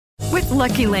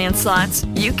Lucky Land Slots,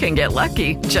 you can get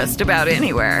lucky just about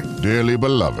anywhere. Dearly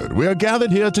beloved, we are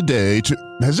gathered here today to...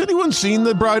 Has anyone seen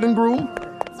the bride and groom?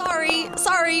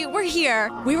 Sorry, we're here.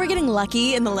 We were getting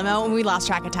lucky in the limo and we lost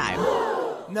track of time.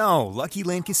 No, Lucky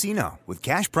Land Casino, with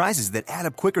cash prizes that add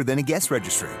up quicker than a guest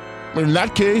registry. In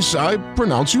that case, I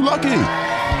pronounce you lucky.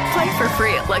 Play for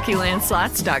free at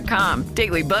LuckyLandSlots.com.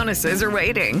 Daily bonuses are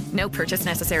waiting. No purchase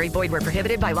necessary. Void where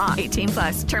prohibited by law.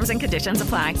 18+. Terms and conditions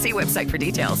apply. See website for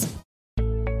details.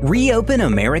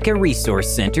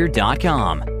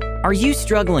 ReopenAmericaResourceCenter.com. Are you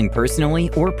struggling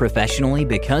personally or professionally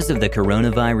because of the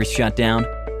coronavirus shutdown?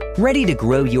 Ready to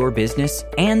grow your business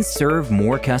and serve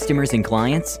more customers and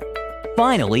clients?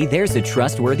 Finally, there's a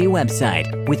trustworthy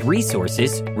website with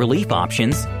resources, relief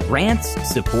options, grants,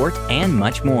 support, and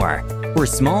much more for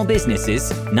small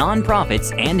businesses,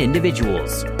 nonprofits, and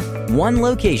individuals. One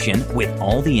location with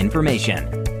all the information.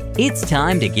 It's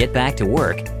time to get back to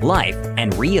work, life,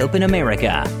 and reopen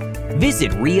America.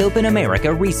 Visit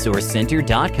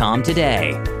ReopenAmericaResourceCenter.com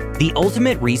today. The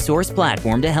ultimate resource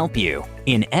platform to help you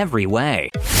in every way.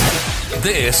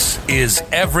 This is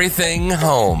Everything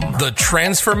Home, the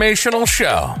transformational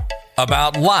show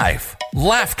about life,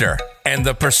 laughter, and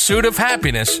the pursuit of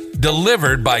happiness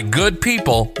delivered by good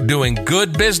people doing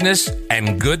good business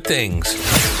and good things.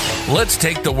 Let's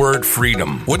take the word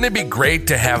freedom. Wouldn't it be great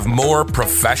to have more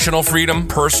professional freedom,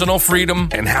 personal freedom,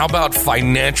 and how about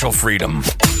financial freedom?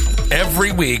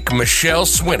 Every week, Michelle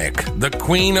Swinnick, the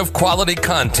queen of quality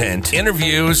content,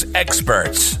 interviews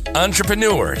experts,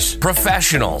 entrepreneurs,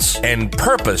 professionals, and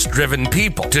purpose-driven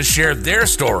people to share their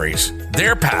stories,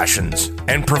 their passions,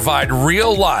 and provide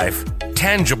real-life,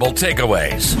 tangible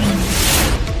takeaways.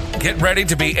 Get ready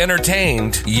to be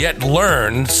entertained, yet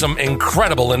learn some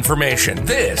incredible information.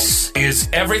 This is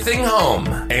Everything Home,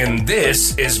 and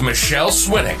this is Michelle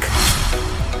Swinnick.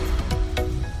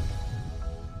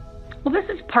 Well, this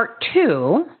is part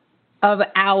 2 of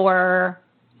our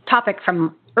topic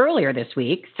from earlier this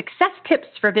week, Success Tips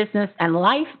for Business and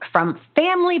Life from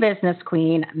Family Business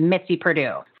Queen, Mitzi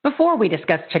Perdue. Before we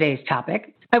discuss today's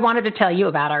topic, I wanted to tell you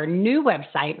about our new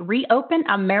website,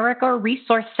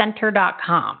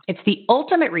 ReopenAmericaResourceCenter.com. It's the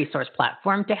ultimate resource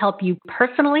platform to help you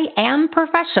personally and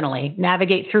professionally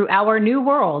navigate through our new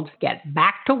world, get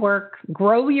back to work,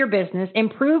 grow your business,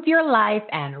 improve your life,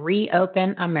 and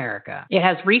reopen America. It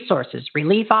has resources,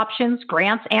 relief options,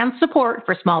 grants, and support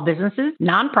for small businesses,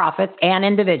 nonprofits, and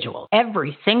individuals.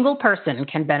 Every single person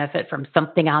can benefit from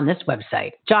something on this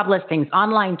website. Job listings,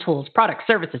 online tools, products,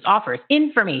 services, offers,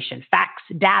 information, facts,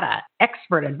 data,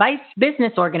 expert advice,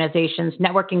 business organizations,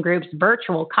 networking groups,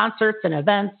 virtual concerts and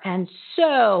events, and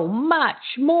so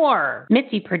much more.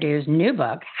 Mitzi Perdue's new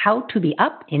book, How to Be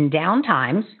Up in Down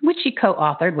Times, which she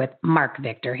co-authored with Mark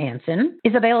Victor Hansen,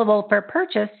 is available for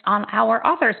purchase on our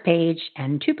authors page,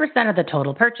 and 2% of the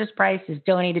total purchase price is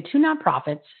donated to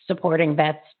nonprofits supporting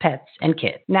vets, pets, and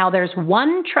kids. Now, there's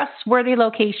one trustworthy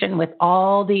location with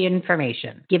all the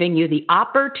information, giving you the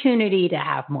opportunity to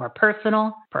have more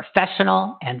personal, professional,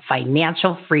 and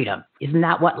financial freedom. Isn't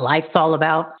that what life's all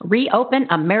about?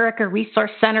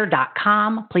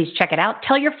 ReopenAmericaResourceCenter.com. Please check it out.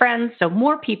 Tell your friends so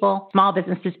more people, small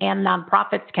businesses, and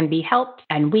nonprofits can be helped,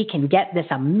 and we can get this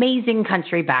amazing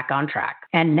country back on track.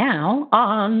 And now,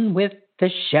 on with the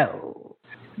show.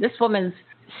 This woman's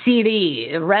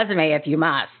CV, resume, if you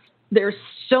must. There's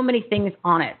so many things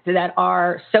on it that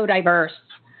are so diverse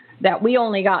that we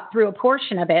only got through a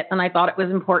portion of it, and I thought it was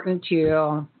important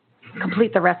to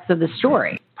complete the rest of the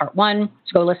story. Part 1,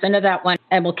 so go listen to that one,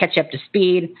 and we'll catch you up to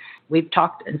speed. We've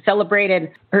talked and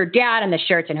celebrated her dad and the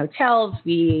Sheraton hotels.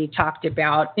 We talked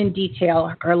about, in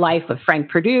detail, her life with Frank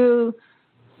Perdue,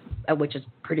 which is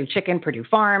Perdue Chicken, Perdue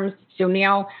Farms. So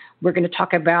now we're going to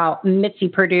talk about Mitzi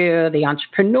Perdue, the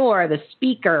entrepreneur, the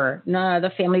speaker,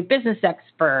 the family business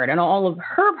expert, and all of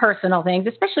her personal things,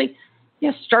 especially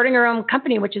starting her own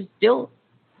company, which is still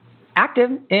active.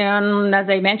 And as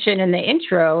I mentioned in the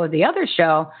intro of the other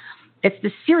show, it's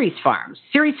the Ceres Farms.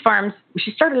 Ceres Farms,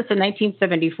 she started this in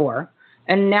 1974,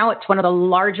 and now it's one of the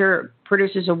larger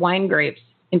producers of wine grapes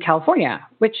in California,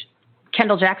 which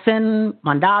Kendall Jackson,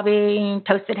 Mondavi,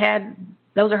 Toasted Head,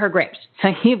 those are her grapes.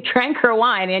 So you've drank her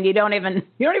wine and you don't even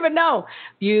know.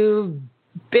 You've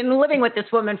been living with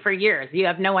this woman for years. You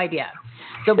have no idea.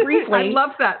 So briefly, I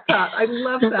love that thought. Yeah,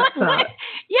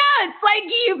 it's like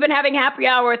you've been having happy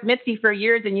hour with Mitzi for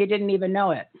years and you didn't even know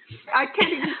it. I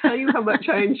can't even tell you how much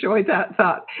I enjoy that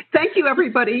thought. Thank you,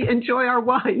 everybody. Enjoy our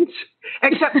wines.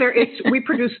 Except we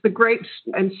produce the grapes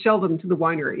and sell them to the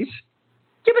wineries.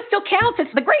 Yeah, but still counts.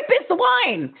 It's the grape is the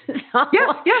wine.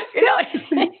 Yes.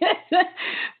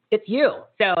 It's you.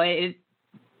 So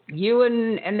you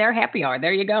and their happy hour.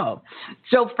 There you go.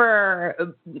 So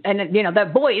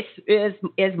the voice is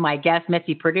my guest,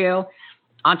 Mitzi Perdue,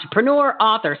 entrepreneur,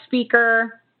 author,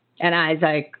 speaker. And as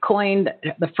I coined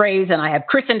the phrase, and I have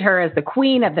christened her as the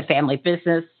queen of the family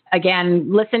business.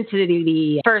 Again, listen to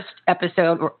the first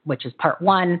episode, which is part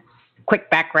 1. Quick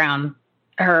background.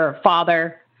 Her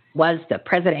father was the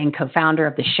president and co-founder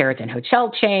of the Sheraton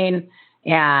hotel chain,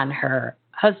 and her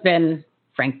husband,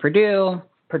 Frank Perdue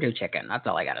Chicken. That's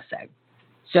all I got to say.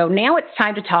 So now it's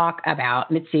time to talk about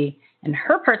Mitzi and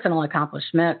her personal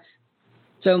accomplishments.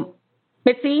 So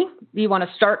Mitzi, you want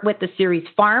to start with the series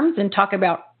Farms and talk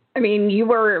about, you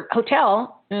were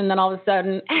hotel, and then all of a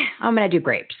sudden, I'm going to do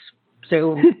grapes.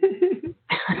 So,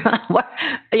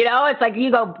 it's like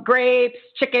you go grapes,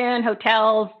 chicken,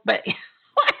 hotels, but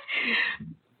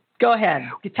go ahead.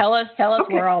 Tell us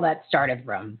Okay. where all that started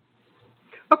from.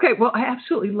 Okay, well, I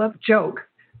absolutely love joke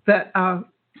that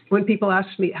when people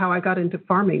ask me how I got into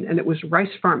farming, and it was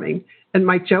rice farming, and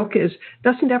my joke is,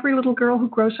 doesn't every little girl who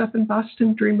grows up in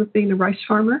Boston dream of being a rice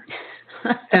farmer?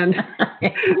 And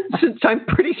since I'm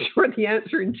pretty sure the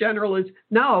answer in general is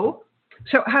no,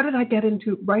 so how did I get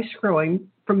into rice growing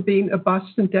from being a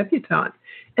Boston debutante?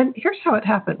 And here's how it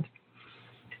happened.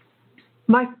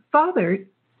 My father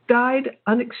died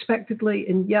unexpectedly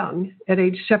and young at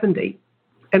age 70.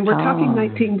 And we're talking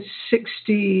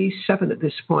 1967 at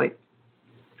this point.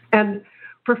 And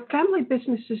for family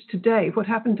businesses today, what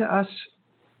happened to us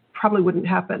probably wouldn't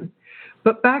happen.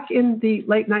 But back in the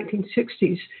late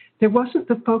 1960s, there wasn't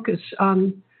the focus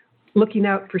on looking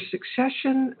out for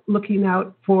succession, looking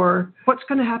out for what's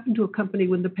going to happen to a company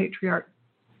when the patriarch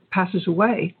passes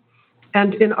away.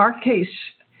 And in our case,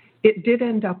 it did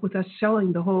end up with us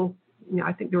selling the whole,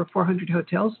 I think there were 400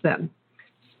 hotels then.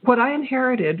 What I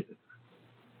inherited,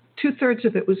 2/3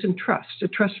 of it was in trust, a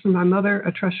trust from my mother,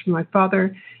 a trust from my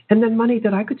father, and then money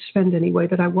that I could spend any way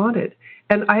that I wanted.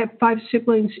 And I have 5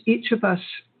 siblings. Each of us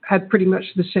had pretty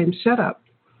much the same setup.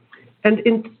 And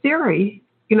in theory,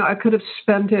 I could have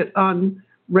spent it on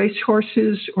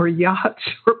racehorses or yachts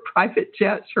or private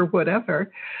jets or whatever.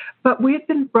 But we had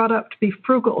been brought up to be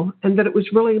frugal, and that it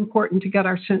was really important to get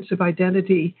our sense of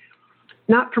identity,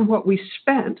 not from what we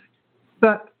spent,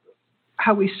 but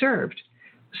how we served.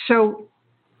 So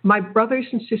my brothers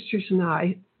and sisters and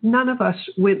I, none of us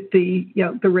went the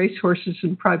racehorses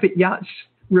and private yachts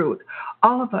route.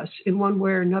 All of us, in one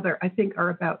way or another, I think, are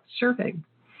about serving.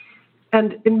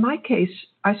 And in my case,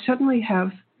 I suddenly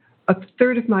have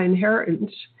 1/3 of my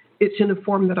inheritance. It's in a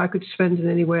form that I could spend in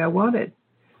any way I wanted.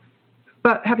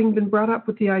 But having been brought up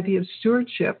with the idea of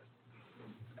stewardship,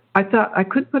 I thought I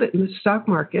could put it in the stock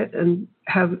market and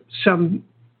have some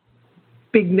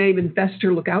big name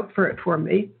investor look out for it for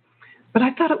me. But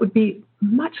I thought it would be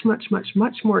much, much, much,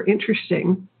 much more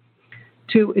interesting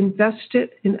to invest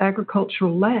it in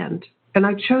agricultural land. And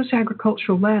I chose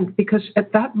agricultural land because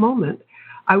at that moment,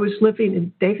 I was living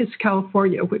in Davis,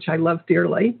 California, which I love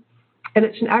dearly. And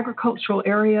it's an agricultural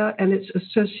area, and it's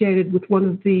associated with one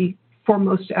of the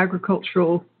foremost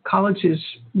agricultural colleges,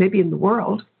 maybe in the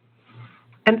world.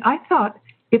 And I thought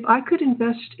if I could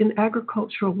invest in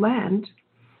agricultural land,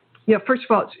 first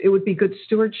of all, it would be good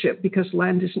stewardship because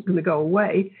land isn't going to go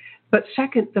away. But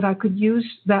second, that I could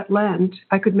use that land,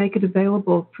 I could make it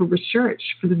available for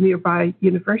research for the nearby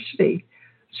university.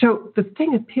 So the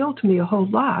thing appealed to me a whole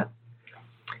lot.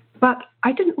 But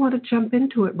I didn't want to jump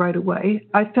into it right away.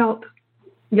 I felt,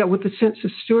 with a sense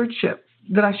of stewardship,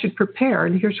 that I should prepare.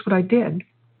 And here's what I did.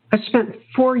 I spent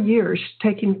 4 years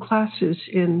taking classes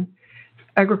in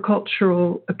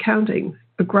agricultural accounting,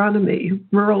 agronomy,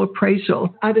 rural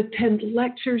appraisal. I'd attend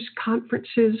lectures,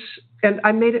 conferences, and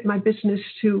I made it my business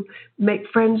to make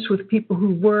friends with people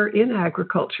who were in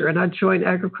agriculture, and I'd join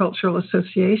agricultural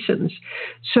associations,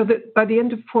 so that by the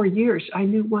end of 4 years, I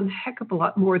knew one heck of a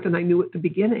lot more than I knew at the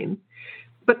beginning.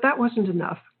 But that wasn't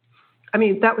enough.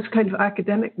 That was kind of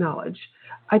academic knowledge.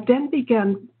 I then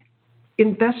began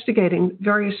investigating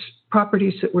various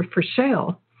properties that were for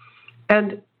sale.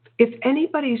 And if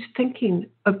anybody's thinking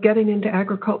of getting into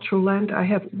agricultural land, I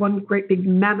have one great big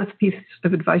mammoth piece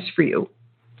of advice for you.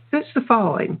 It's the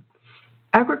following.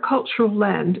 Agricultural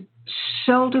land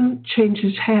seldom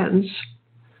changes hands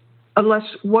unless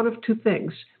one of 2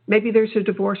 things. Maybe there's a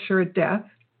divorce or a death,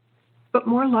 but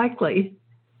more likely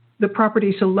the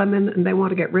property's a lemon and they want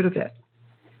to get rid of it.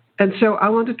 And so I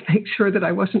wanted to make sure that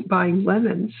I wasn't buying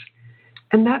lemons.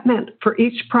 And that meant for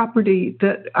each property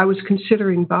that I was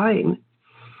considering buying,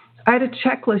 I had a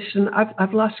checklist, and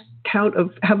I've lost count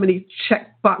of how many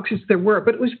check boxes there were,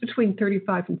 but it was between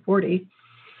 35 and 40.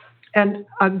 And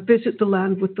I'd visit the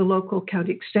land with the local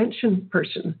county extension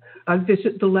person. I'd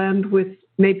visit the land with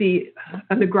maybe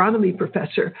an agronomy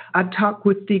professor. I'd talk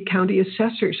with the county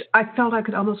assessors. I felt I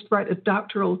could almost write a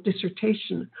doctoral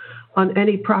dissertation on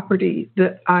any property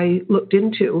that I looked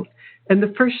into. And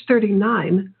the first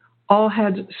 39 all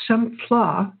had some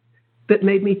flaw that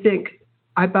made me think,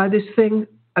 I buy this thing,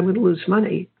 I'm going to lose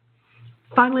money.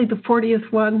 Finally, the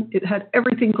 40th one, it had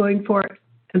everything going for it,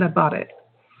 and I bought it.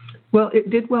 Well, it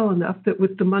did well enough that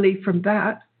with the money from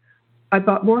that, I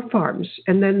bought more farms.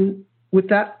 And then with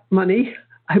that money,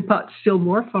 I bought still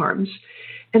more farms.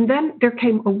 And then there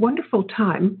came a wonderful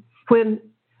time when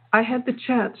I had the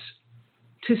chance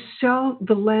to sell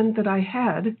the land that I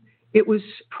had. It was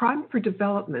prime for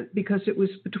development because it was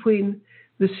between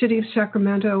the city of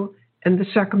Sacramento and the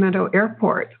Sacramento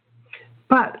airport.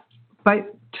 But by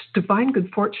divine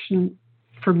good fortune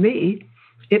for me,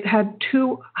 it had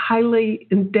 2 highly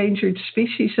endangered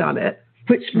species on it,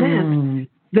 which meant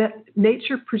that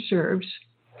nature preserves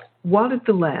wanted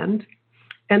the land,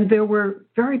 and there were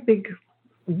very big,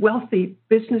 wealthy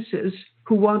businesses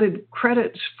who wanted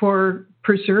credits for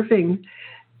preserving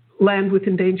land with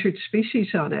endangered species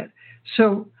on it.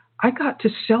 So I got to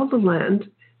sell the land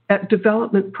at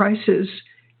development prices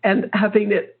and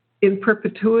having it in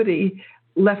perpetuity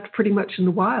left pretty much in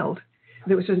the wild.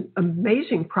 There was an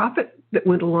amazing profit that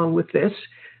went along with this.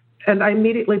 And I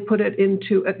immediately put it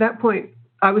into, at that point,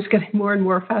 I was getting more and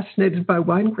more fascinated by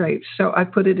wine grapes. So I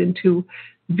put it into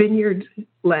vineyard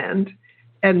land.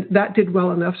 And that did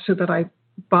well enough so that I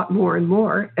bought more and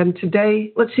more. And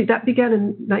today, let's see, that began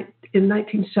in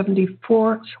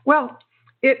 1974. Well,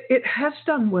 it has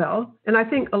done well. And I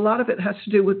think a lot of it has to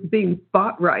do with being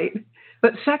bought right.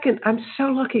 But second, I'm so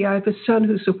lucky I have a son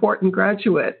who's a Wharton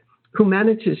graduate who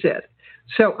manages it.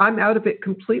 So I'm out of it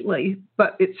completely,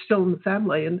 but it's still in the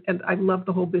family. And I love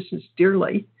the whole business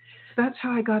dearly. That's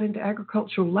how I got into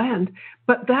agricultural land.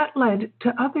 But that led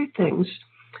to other things.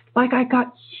 Like I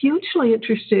got hugely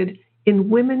interested in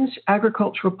women's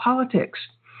agricultural politics.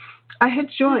 I had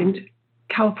joined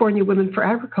California Women for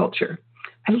Agriculture.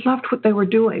 I loved what they were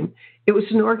doing. It was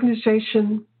an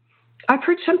organization, I've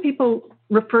heard some people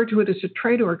refer to it as a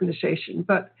trade organization,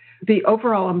 but the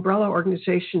overall umbrella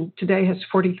organization today has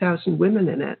 40,000 women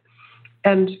in it.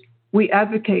 And we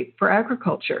advocate for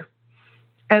agriculture.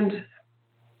 And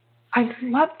I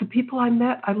loved the people I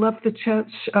met. I loved the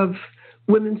chance of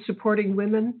women supporting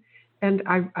women. And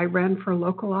I ran for a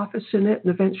local office in it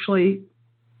and eventually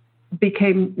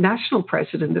became national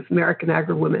president of American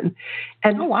Agri-Women.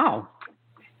 And, oh, wow.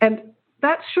 And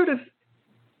that sort of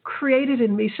created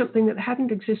in me something that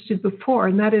hadn't existed before,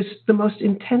 and that is the most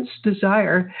intense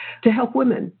desire to help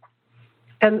women.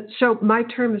 And so my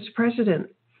term as president,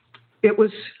 it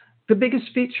was the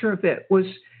biggest feature of it was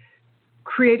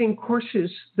creating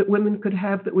courses that women could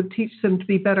have that would teach them to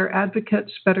be better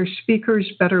advocates, better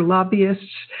speakers, better lobbyists,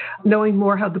 knowing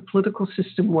more how the political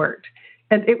system worked.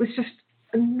 And it was just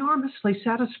enormously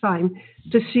satisfying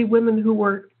to see women who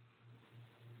were,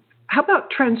 how about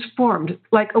transformed,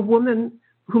 like a woman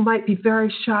who might be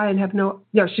very shy and have no,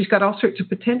 she's got all sorts of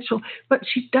potential, but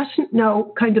she doesn't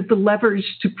know kind of the levers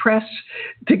to press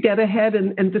to get ahead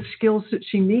and the skills that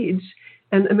she needs.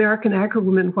 And American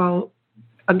Agri-Women, while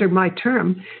under my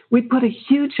term, we put a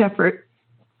huge effort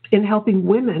in helping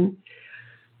women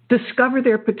discover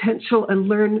their potential and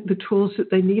learn the tools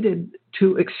that they needed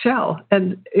to excel.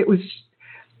 And it was,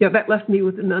 that left me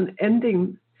with an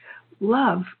unending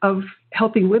love of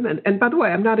helping women. And by the way,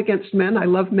 I'm not against men. I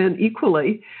love men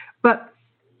equally. But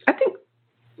I think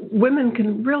women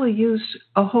can really use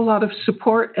a whole lot of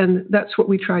support, and that's what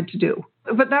we tried to do.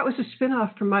 But that was a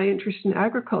spin-off from my interest in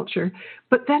agriculture.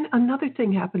 But then another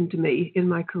thing happened to me in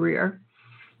my career.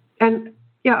 And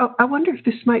I wonder if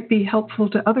this might be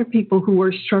helpful to other people who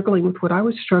were struggling with what I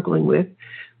was struggling with,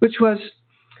 which was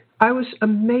I was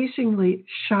amazingly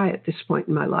shy at this point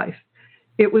in my life.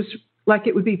 It was like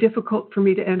it would be difficult for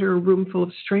me to enter a room full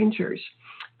of strangers.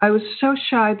 I was so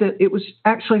shy that it was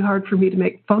actually hard for me to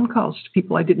make phone calls to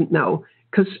people I didn't know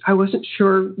because I wasn't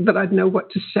sure that I'd know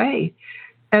what to say.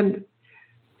 And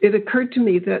it occurred to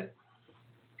me that,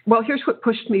 well, here's what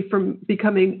pushed me from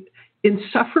becoming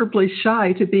insufferably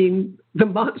shy to being the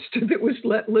monster that was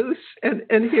let loose. And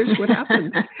here's what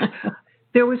happened.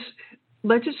 There was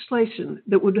legislation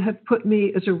that would have put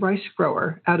me as a rice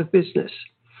grower out of business.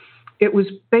 It was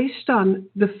based on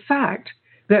the fact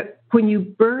that when you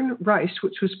burn rice,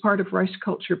 which was part of rice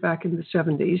culture back in the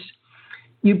 70s,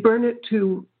 you burn it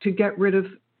to get rid of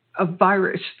a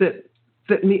virus that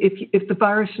if the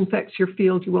virus infects your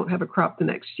field, you won't have a crop the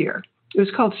next year. It was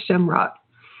called stem rot.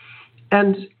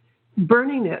 And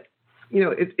burning it,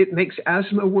 it makes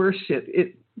asthma worse.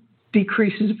 It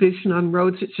decreases vision on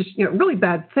roads. It's just, a really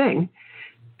bad thing.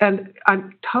 And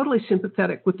I'm totally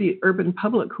sympathetic with the urban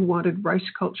public who wanted rice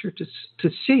culture to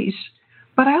cease.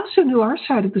 But I also knew our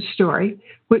side of the story,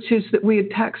 which is that we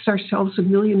had taxed ourselves $1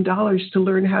 million to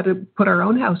learn how to put our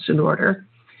own house in order.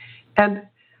 And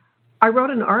I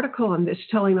wrote an article on this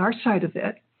telling our side of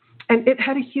it, and it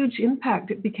had a huge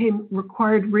impact. It became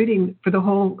required reading for the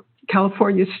whole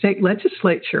California state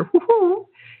legislature. Woo-hoo.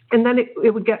 And then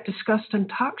it would get discussed on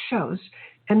talk shows.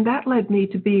 And that led me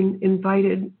to being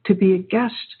invited to be a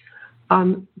guest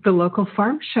on the local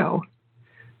farm show.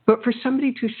 But for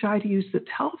somebody too shy to use the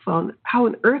telephone, how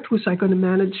on earth was I going to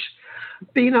manage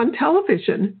being on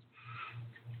television?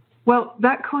 Well,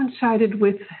 that coincided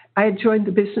with, I had joined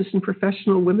the Business and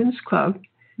Professional Women's Club.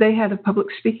 They had a public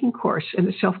speaking course and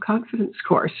a self-confidence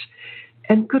course.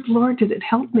 And good Lord, did it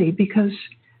help me, because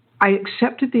I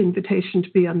accepted the invitation to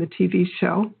be on the TV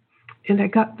show. And I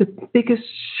got the biggest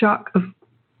shock of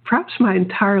perhaps my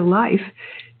entire life.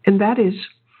 And that is,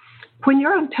 when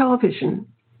you're on television,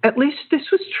 at least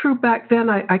this was true back then.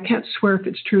 I can't swear if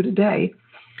it's true today.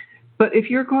 But if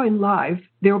you're going live,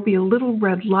 there will be a little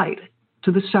red light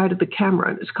to the side of the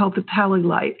camera. It's called the tally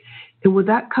light. And when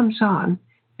that comes on,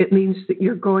 it means that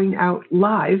you're going out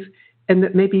live and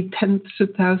that maybe tens of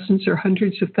thousands or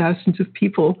hundreds of thousands of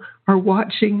people are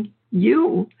watching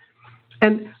you.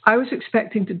 And I was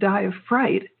expecting to die of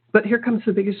fright, but here comes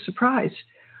the biggest surprise.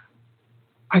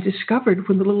 I discovered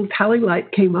when the little tally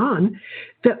light came on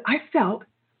that I felt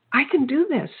I can do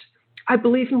this. I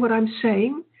believe in what I'm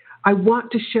saying. I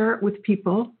want to share it with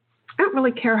people. I don't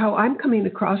really care how I'm coming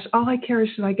across. All I care is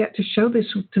that I get to show this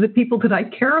to the people that I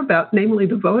care about, namely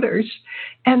the voters.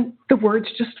 And the words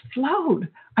just flowed.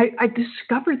 I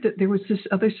discovered that there was this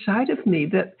other side of me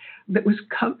that was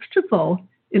comfortable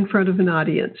in front of an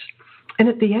audience. And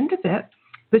at the end of it,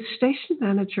 the station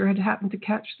manager had happened to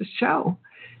catch the show.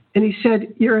 And he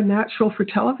said, "You're a natural for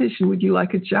television. Would you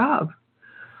like a job?"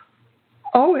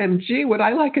 OMG, would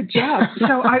I like a job?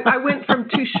 So I went from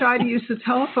too shy to use the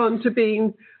telephone to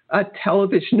being a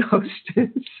television hostess.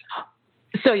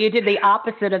 So you did the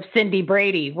opposite of Cindy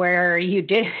Brady, where you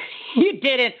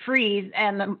didn't freeze.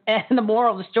 And the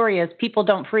moral of the story is people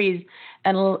don't freeze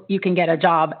and you can get a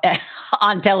job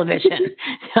on television.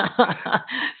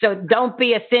 So don't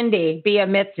be a Cindy, be a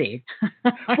Mitzi.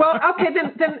 Well, okay,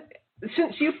 then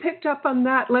since you picked up on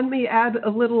that, let me add a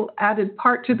little added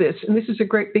part to this. And this is a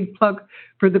great big plug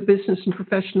for the Business and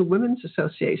Professional Women's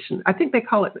Association. I think they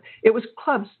call it was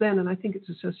clubs then, and I think it's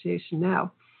association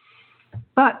now.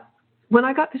 But when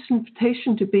I got this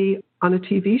invitation to be on a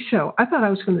TV show, I thought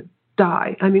I was going to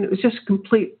die. I mean, it was just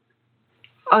complete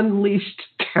unleashed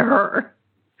terror.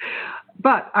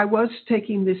 But I was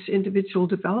taking this individual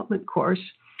development course.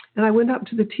 And I went up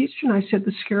to the teacher and I said,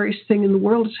 the scariest thing in the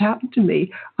world has happened to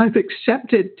me. I've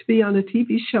accepted to be on a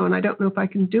TV show and I don't know if I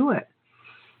can do it.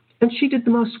 And she did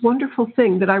the most wonderful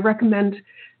thing that I recommend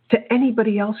to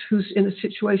anybody else who's in a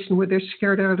situation where they're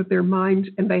scared out of their mind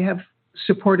and they have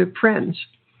supportive friends.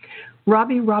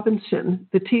 Robbie Robinson,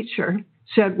 the teacher,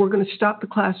 said, we're going to stop the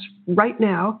class right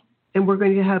now and we're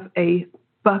going to have a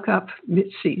Buck Up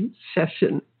Mitzi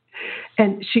session.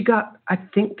 And she got, I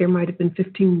think there might have been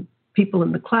 15 people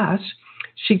in the class.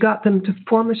 She got them to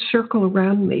form a circle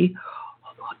around me,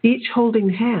 each holding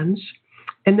hands,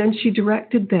 and then she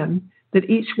directed them that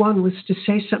each one was to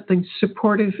say something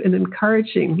supportive and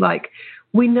encouraging, like,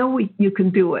 we know you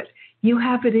can do it. You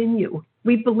have it in you.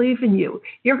 We believe in you.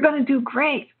 You're going to do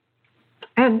great.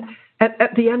 And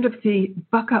at the end of the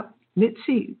Buck Up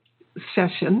Mitzi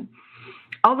session,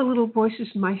 all the little voices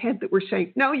in my head that were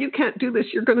saying, no, you can't do this.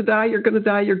 You're going to die. You're going to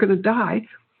die. You're going to die.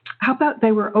 How about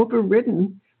they were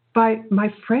overridden by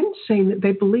my friends saying that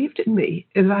they believed in me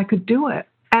and that I could do it?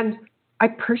 And I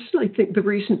personally think the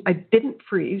reason I didn't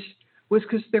freeze was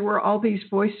because there were all these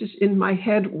voices in my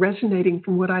head resonating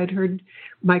from what I had heard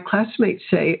my classmates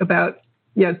say about,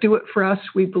 do it for us.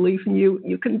 We believe in you.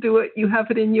 You can do it. You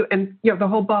have it in you. And, the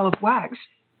whole ball of wax.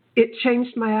 It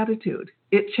changed my attitude.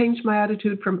 It changed my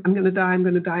attitude from I'm going to die, I'm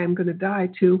going to die, I'm going to die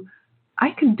to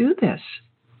I can do this.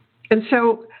 And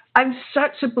so I'm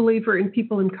such a believer in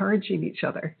people encouraging each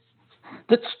other.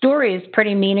 The story is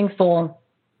pretty meaningful,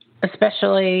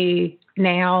 especially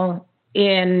now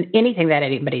in anything that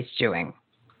anybody's doing.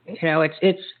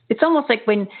 It's almost like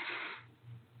when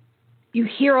you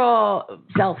hear all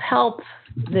self-help,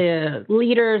 the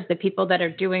leaders, the people that are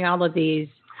doing all of these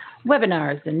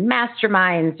webinars and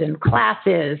masterminds and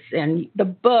classes and the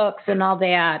books and all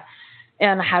that,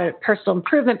 and how personal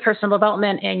improvement, personal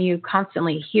development, and you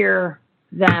constantly hear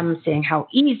them saying how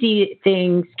easy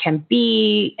things can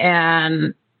be.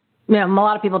 And, a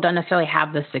lot of people don't necessarily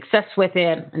have the success with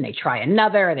it, and they try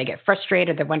another, or they get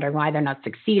frustrated, they're wondering why they're not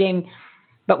succeeding.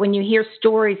 But when you hear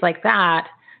stories like that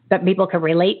people can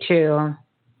relate to,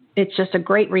 it's just a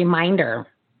great reminder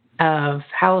of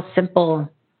how simple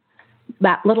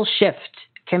that little shift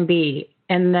can be,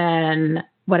 and then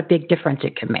what a big difference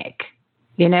it can make.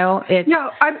 I'll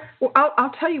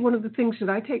tell you one of the things that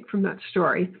I take from that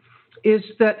story is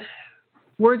that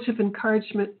words of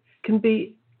encouragement can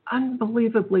be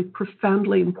unbelievably,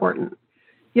 profoundly important.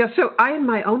 Yeah, so I, in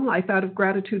my own life, out of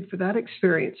gratitude for that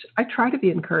experience, I try to be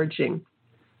encouraging.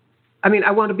 I mean,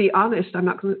 I want to be honest. I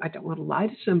don't want to lie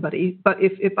to somebody, but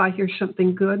if I hear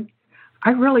something good, I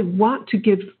really want to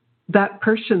give that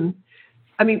person,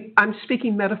 I mean, I'm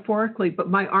speaking metaphorically, but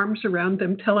my arms around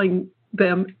them, telling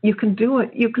them, you can do it,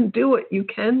 you can do it, you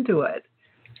can do it.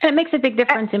 And it makes a big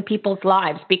difference in people's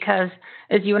lives because,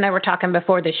 as you and I were talking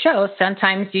before the show,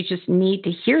 sometimes you just need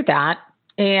to hear that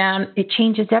and it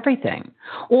changes everything.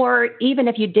 Or even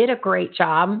if you did a great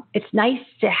job, it's nice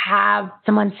to have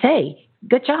someone say,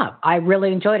 good job, I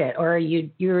really enjoyed it, or you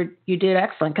did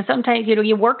excellent. Because sometimes,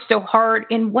 you work so hard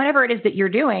in whatever it is that you're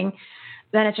doing,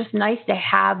 then it's just nice to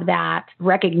have that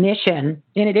recognition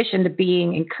in addition to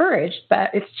being encouraged. But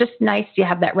it's just nice to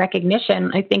have that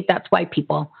recognition. I think that's why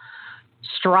people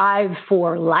strive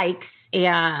for likes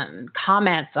and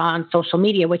comments on social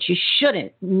media, which you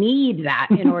shouldn't need that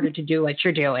in order to do what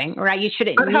you're doing, right? You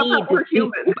shouldn't need we're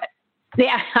human.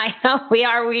 Yeah, I know we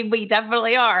are. We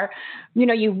definitely are.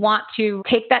 You want to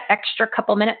take that extra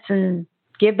couple minutes and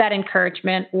give that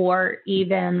encouragement, or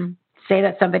even say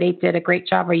that somebody did a great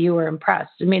job or you were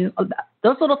impressed. I mean,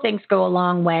 those little things go a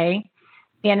long way.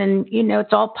 And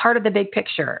it's all part of the big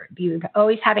picture. You're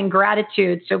always having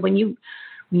gratitude. So when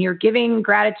you're giving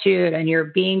gratitude and you're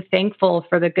being thankful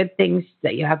for the good things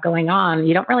that you have going on,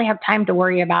 you don't really have time to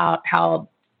worry about how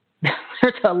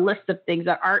there's a list of things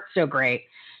that aren't so great.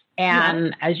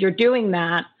 And as you're doing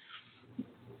that,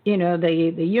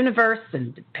 the universe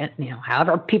and,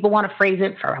 however people want to phrase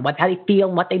it, for how they feel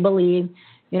and what they believe,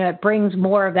 it brings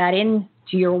more of that into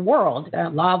your world,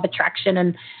 law of attraction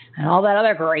and all that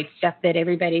other great stuff that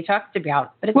everybody talks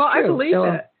about. But it's true. I believe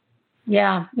it.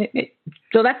 Yeah.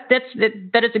 So that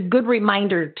is a good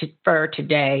reminder for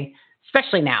today,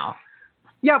 especially now.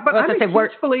 Yeah, but I'm a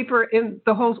huge believer in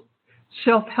the whole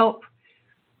self-help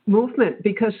movement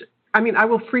because, I mean, I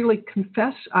will freely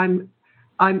confess I'm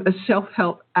a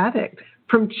self-help addict.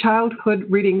 From childhood,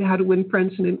 reading How to Win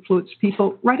Friends and Influence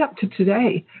People, right up to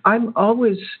today, I'm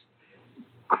always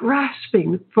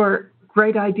grasping for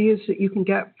great ideas that you can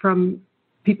get from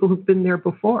people who've been there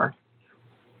before.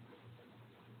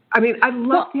 I mean, I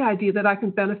love the idea that I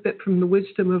can benefit from the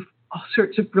wisdom of all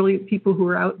sorts of brilliant people who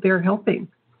are out there helping.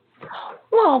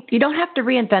 Well, you don't have to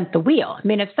reinvent the wheel. I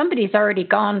mean, if somebody's already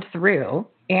gone through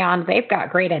and they've got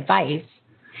great advice,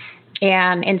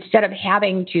 and instead of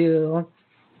having to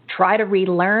try to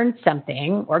relearn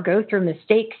something or go through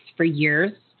mistakes for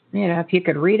years, if you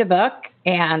could read a book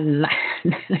and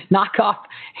knock off,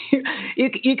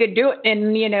 you could do it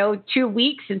in, 2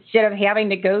 weeks instead of having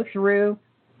to go through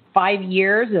 5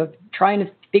 years of trying to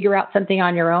figure out something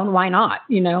on your own. Why not?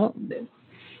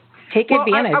 Take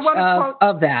advantage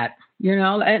of that.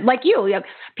 Like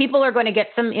people are going to get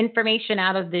some information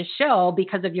out of this show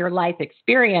because of your life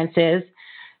experiences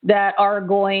that are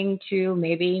going to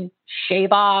maybe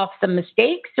shave off some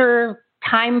mistakes or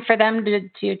time for them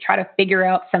to try to figure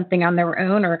out something on their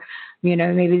own, or,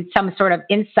 maybe some sort of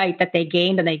insight that they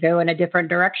gained and they go in a different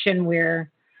direction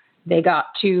where they got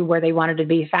to where they wanted to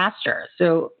be faster.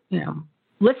 So,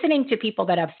 listening to people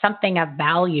that have something of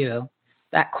value,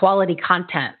 that quality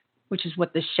content, which is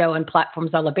what this show and platform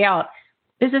is all about,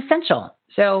 is essential.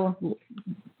 So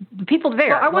the people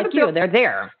there, they're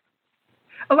there.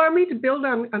 Allow me to build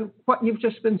on what you've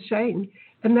just been saying,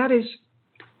 and that is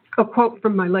a quote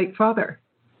from my late father.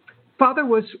 Father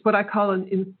was what I call an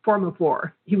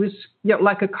informavore. He was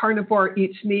like a carnivore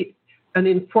eats meat, an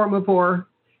informavore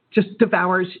just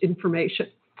devours information.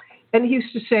 And he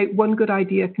used to say, one good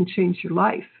idea can change your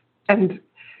life. And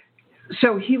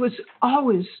so he was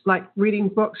always like reading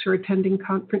books or attending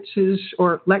conferences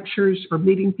or lectures or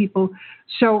meeting people.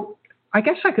 So I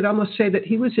guess I could almost say that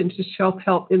he was into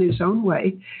self-help in his own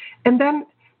way. And then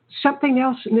something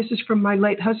else, and this is from my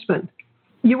late husband.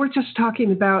 You were just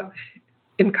talking about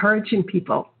encouraging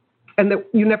people and that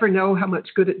you never know how much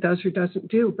good it does or doesn't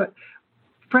do. But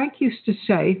Frank used to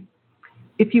say,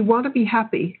 if you want to be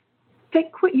happy,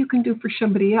 think what you can do for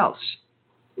somebody else.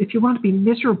 If you want to be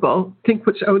miserable, think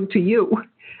what's owed to you.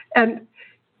 And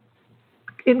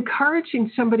encouraging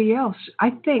somebody else,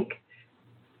 I think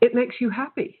it makes you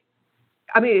happy.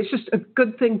 I mean, it's just a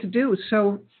good thing to do.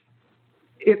 So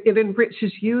it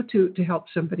enriches you to help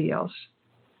somebody else.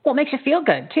 Well, it makes you feel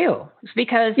good, too. It's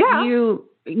because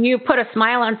you put a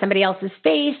smile on somebody else's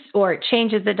face, or it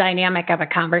changes the dynamic of a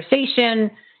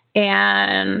conversation,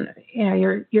 and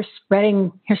you're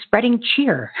spreading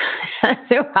cheer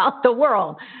throughout the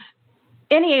world.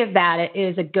 Any of that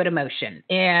is a good emotion,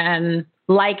 and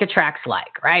like attracts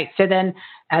like, right? So then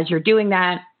as you're doing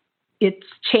that, it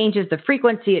changes the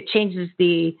frequency, it changes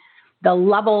the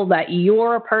level that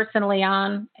you're personally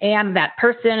on and that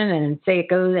person, and say it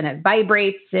goes and it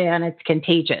vibrates and it's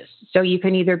contagious. So you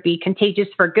can either be contagious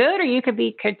for good or you could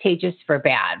be contagious for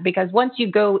bad, because once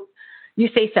you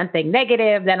say something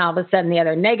negative, then all of a sudden the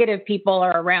other negative people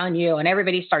are around you and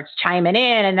everybody starts chiming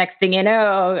in. And next thing you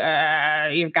know,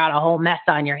 you've got a whole mess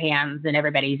on your hands and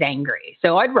everybody's angry.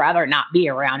 So I'd rather not be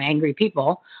around angry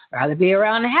people. I'd rather be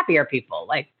around happier people.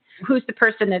 Like, who's the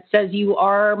person that says you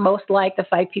are most like the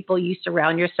 5 people you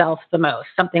surround yourself the most?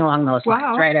 Something along those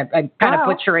lines, right? I'm kind of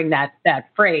butchering that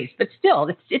phrase, but still,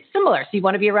 it's similar. So you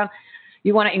want to be around.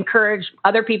 You want to encourage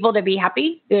other people to be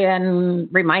happy and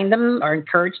remind them or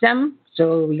encourage them.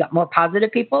 So you got more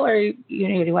positive people, or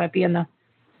you want to be in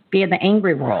the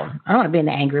angry world. I don't want to be in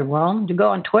the angry world. You go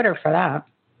on Twitter for that.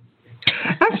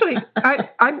 Actually,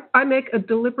 I make a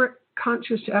deliberate,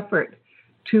 conscious effort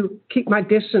to keep my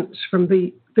distance from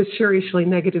the seriously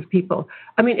negative people.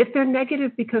 I mean, if they're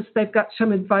negative because they've got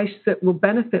some advice that will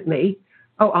benefit me,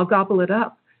 I'll gobble it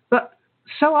up. But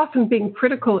so often being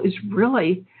critical is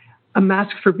really a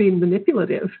mask for being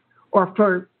manipulative or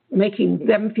for making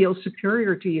them feel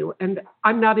superior to you. And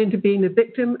I'm not into being a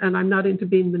victim, and I'm not into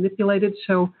being manipulated.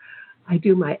 So I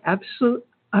do my absolute,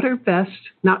 utter best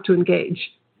not to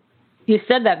engage. You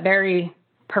said that very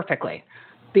perfectly,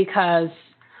 because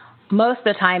most of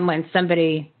the time when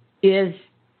somebody is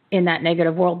in that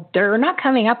negative world, they're not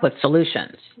coming up with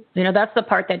solutions. That's the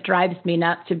part that drives me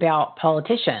nuts about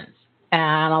politicians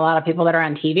and a lot of people that are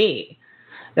on TV.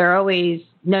 They're always,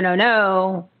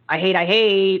 no, I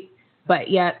hate, but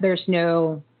yet there's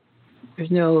no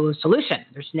solution.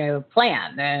 There's no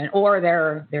plan, or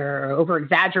they're over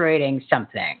exaggerating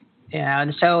something.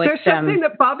 And so there's something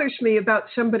that bothers me about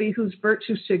somebody who's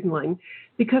virtue signaling,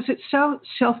 because it's so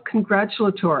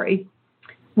self-congratulatory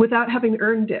without having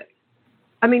earned it.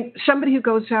 I mean, somebody who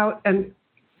goes out and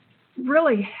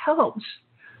really helps,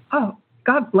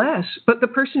 God bless. But the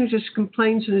person who just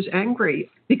complains and is angry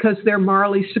because they're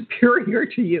morally superior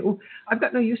to you, I've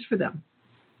got no use for them.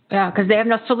 Yeah, because they have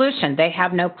no solution. They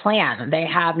have no plan.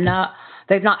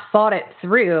 They've not thought it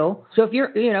through. So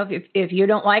if you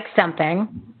don't like something,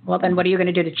 well, then what are you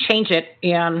going to do to change it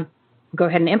and go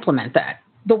ahead and implement that?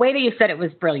 The way that you said it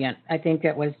was brilliant. I think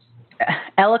it was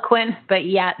eloquent, but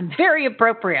yet very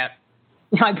appropriate.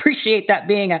 I appreciate that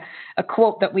being a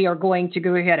quote that we are going to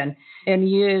go ahead and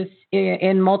use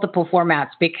in multiple formats,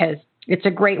 because it's a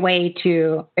great way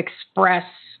to express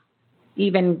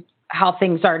even how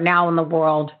things are now in the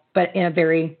world, but in a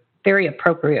very, very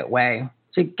appropriate way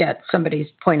to get somebody's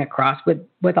point across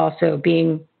with also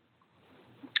being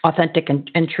authentic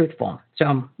and truthful.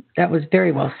 So that was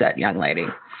very well said, young lady.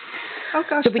 Oh,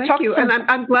 gosh, thank you. And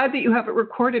I'm glad that you have it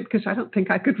recorded, because I don't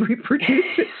think I could reproduce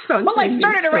it. Well, I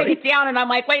started to write it down, and I'm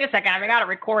like, wait a second, I got to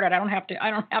record it. I don't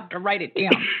have to write it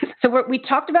down. So we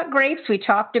talked about grapes. We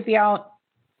talked about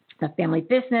the family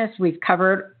business. We've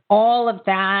covered all of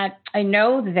that. I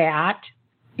know that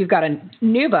you've got a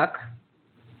new book,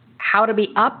 How to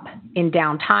Be Up in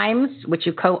Down Times, which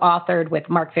you co-authored with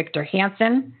Mark Victor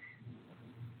Hansen.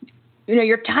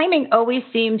 Your timing always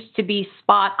seems to be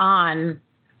spot on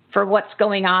for what's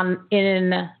going on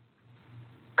in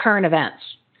current events.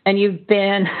 And you've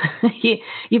done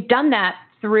that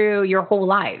through your whole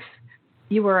life.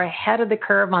 You were ahead of the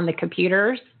curve on the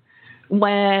computers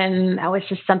when that was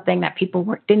just something that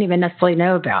people didn't even necessarily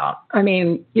know about. I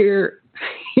mean, your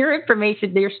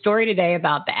information, your story today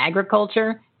about the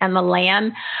agriculture and the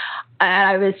land,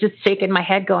 I was just shaking my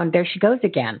head going, there she goes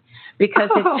again. Because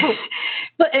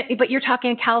but you're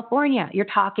talking California, you're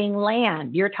talking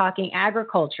land, you're talking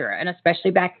agriculture. And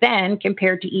especially back then,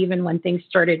 compared to even when things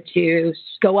started to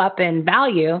go up in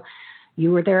value,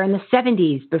 you were there in the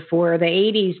 70s before the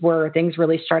 80s, where things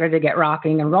really started to get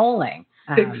rocking and rolling.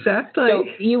 Exactly. So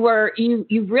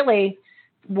you really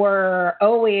were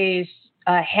always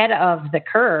ahead of the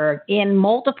curve in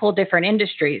multiple different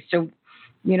industries. So,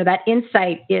 that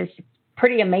insight is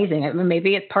pretty amazing. I mean,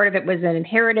 maybe part of it was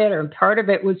inherited, or part of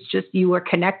it was just you were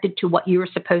connected to what you were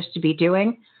supposed to be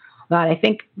doing. But I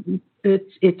think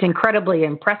it's incredibly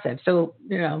impressive. So,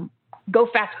 go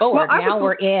fast forward. You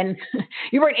were in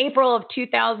April of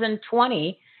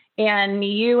 2020, and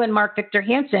you and Mark Victor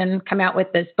Hansen come out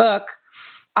with this book,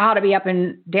 How to Be Up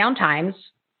in Downtimes,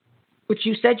 which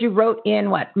you said you wrote in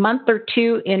month or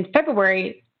two in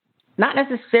February not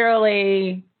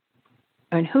necessarily,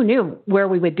 and who knew where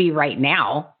we would be right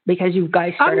now because you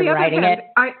guys started writing it.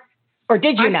 Or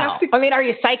did you know? I mean, are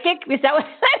you psychic? Is that what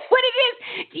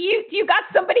it is? Do you got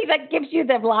somebody that gives you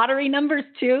the lottery numbers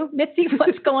too? Mitzi,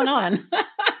 what's going on?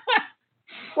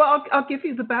 Well, I'll give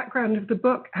you the background of the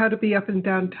book, How to Be Up and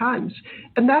Down Times.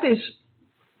 And that is,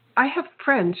 I have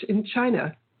friends in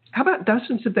China, how about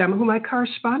dozens of them, whom I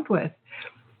correspond with.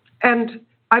 And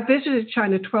I visited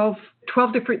China 12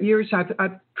 different years.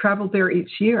 I've traveled there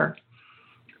each year.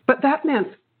 But that meant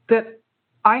that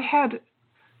I had,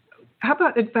 how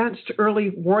about advanced early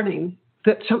warning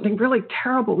that something really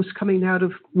terrible was coming out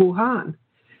of Wuhan.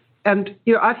 And,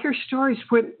 I'd hear stories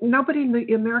when nobody in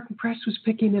the American press was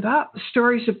picking it up,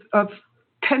 stories of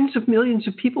tens of millions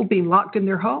of people being locked in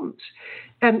their homes.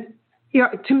 And,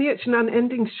 to me, it's an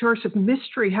unending source of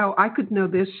mystery how I could know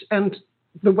this and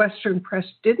the Western press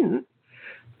didn't.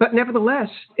 But nevertheless,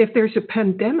 if there's a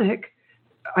pandemic,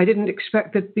 I didn't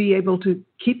expect to be able to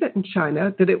keep it in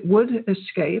China, that it would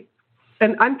escape.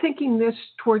 And I'm thinking this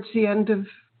towards the end of,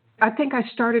 I think I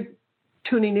started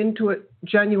tuning into it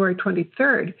January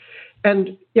 23rd.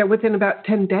 And within about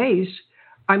 10 days,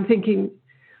 I'm thinking,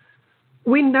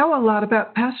 we know a lot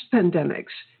about past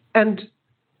pandemics. And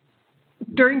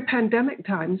during pandemic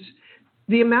times,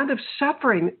 the amount of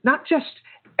suffering, not just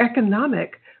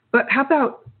economic, but how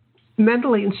about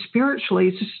mentally and spiritually,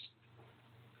 is just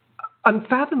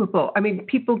unfathomable. I mean,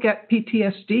 people get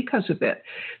PTSD because of it.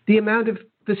 The amount of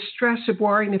the stress of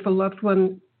worrying if a loved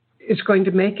one is going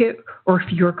to make it, or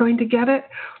if you're going to get it,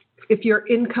 if your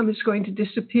income is going to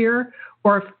disappear,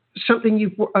 or if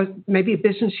something maybe a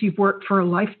business you've worked for a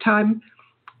lifetime,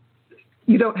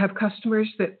 you don't have customers.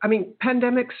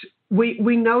 Pandemics,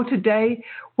 we know today.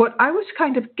 What I was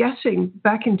kind of guessing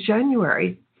back in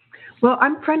January, well,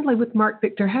 I'm friendly with Mark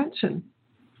Victor Hansen.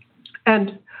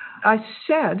 And I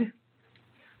said,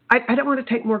 I don't want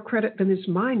to take more credit than is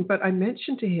mine, but I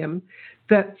mentioned to him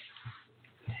that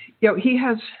he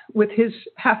has, with his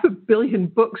 500 million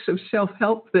books of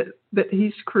self-help that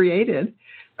he's created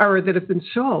or that have been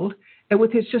sold, and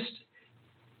with his just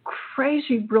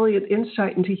crazy, brilliant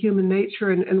insight into human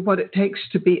nature and what it takes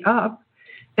to be up.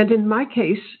 And in my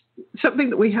case, something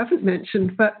that we haven't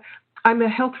mentioned, but I'm a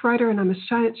health writer and I'm a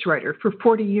science writer. For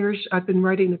 40 years, I've been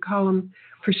writing a column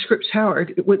for Scripps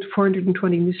Howard. It went to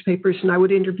 420 newspapers, and I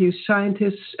would interview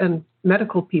scientists and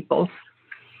medical people.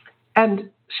 And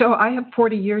so I have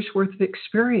 40 years worth of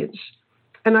experience.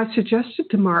 And I suggested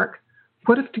to Mark,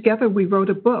 what if together we wrote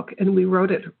a book and we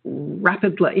wrote it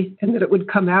rapidly and that it would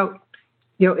come out,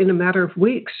 in a matter of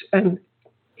weeks? And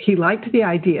he liked the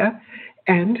idea.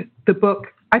 And the book,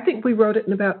 I think we wrote it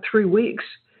in about 3 weeks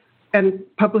and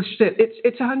published it.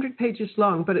 It's 100 pages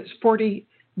long, but it's 40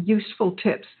 useful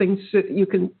tips, things that you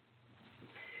can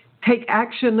take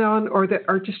action on or that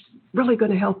are just really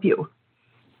going to help you.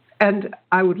 And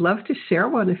I would love to share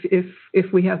one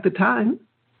if we have the time.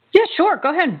 Yeah, sure.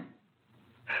 Go ahead.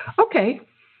 Okay.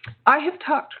 I have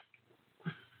talked,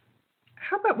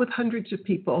 how about with hundreds of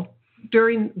people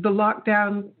during the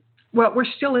lockdown? Well, we're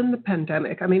still in the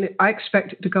pandemic. I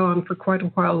expect it to go on for quite a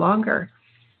while longer.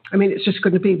 It's just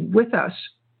going to be with us.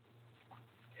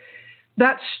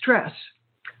 That stress.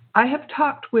 I have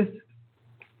talked with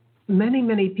many,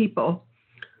 many people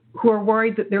who are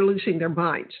worried that they're losing their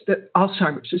minds, that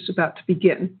Alzheimer's is about to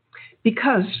begin,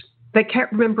 because they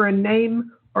can't remember a name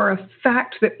or a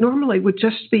fact that normally would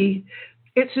just be,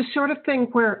 it's the sort of thing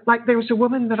where, like, there was a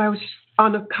woman that I was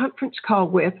on a conference call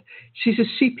with. She's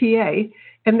a CPA,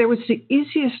 and there was the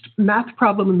easiest math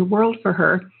problem in the world for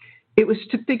her. It was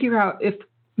to figure out if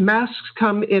masks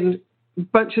come in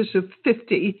bunches of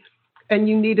 50 and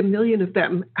you need 1 million of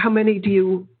them, how many do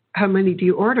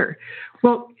you order?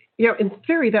 Well, in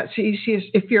theory, that's the easiest.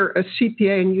 If you're a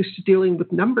CPA and used to dealing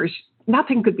with numbers,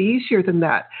 nothing could be easier than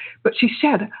that. But she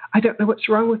said, I don't know what's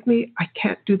wrong with me. I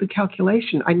can't do the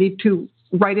calculation. I need to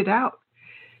write it out.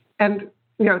 And,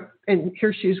 and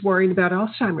here she's worrying about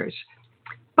Alzheimer's.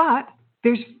 But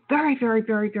there's very, very,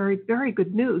 very, very, very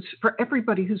good news for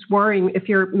everybody who's worrying if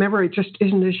your memory just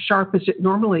isn't as sharp as it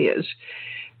normally is.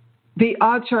 The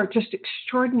odds are just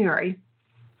extraordinary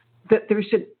that there's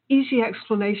an easy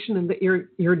explanation and that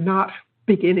you're not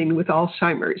beginning with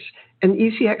Alzheimer's. An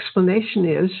easy explanation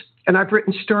is, and I've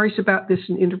written stories about this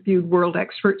and interviewed world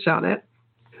experts on it,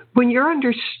 when you're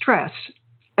under stress,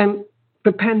 and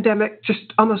the pandemic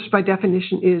just almost by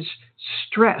definition is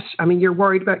stress. You're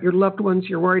worried about your loved ones,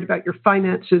 you're worried about your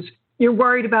finances, you're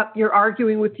worried about you're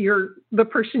arguing with the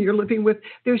person you're living with.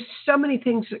 There's so many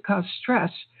things that cause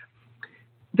stress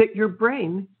that your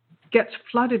brain gets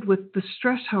flooded with the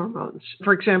stress hormones,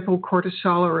 for example,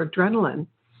 cortisol or adrenaline.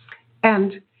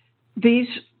 And these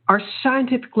are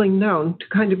scientifically known to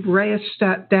kind of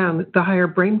rheostat down the higher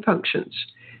brain functions.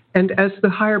 And as the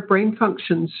higher brain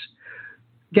functions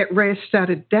get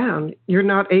rheostated down, you're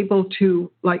not able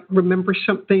to remember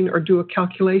something or do a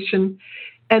calculation.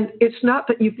 And it's not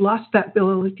that you've lost that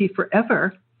ability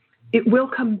forever. It will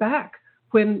come back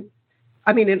in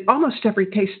almost every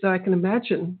case that I can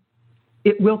imagine,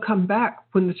 it will come back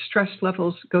when the stress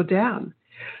levels go down.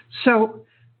 So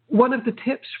one of the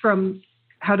tips from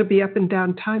How to Be Up and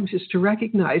Down Times is to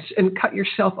recognize and cut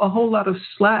yourself a whole lot of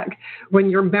slack when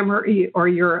your memory or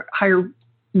your higher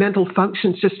mental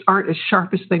functions just aren't as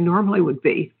sharp as they normally would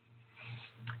be.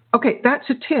 Okay, that's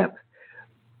a tip.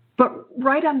 But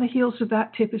right on the heels of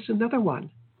that tip is another one.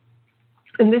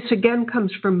 And this again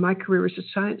comes from my career as a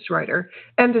science writer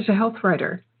and as a health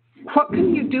writer. What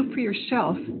can you do for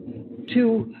yourself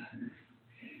to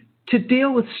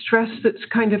deal with stress that's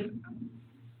kind of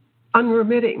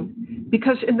unremitting?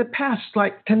 Because in the past,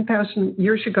 10,000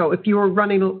 years ago, if you were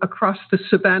running across the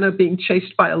savannah being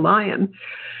chased by a lion,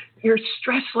 your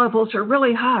stress levels are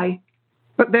really high.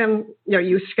 But then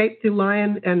you escape the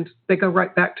lion and they go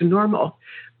right back to normal.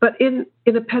 But in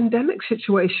a pandemic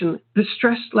situation, the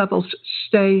stress levels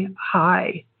stay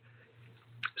high.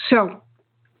 So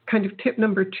kind of tip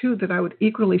number 2 that I would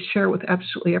equally share with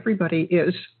absolutely everybody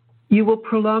is you will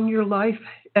prolong your life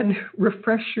and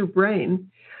refresh your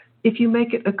brain if you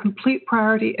make it a complete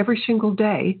priority every single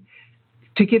day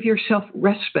to give yourself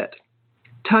respite.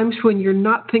 Times when you're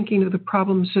not thinking of the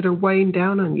problems that are weighing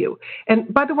down on you.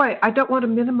 And by the way, I don't want to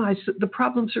minimize that the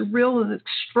problems are real and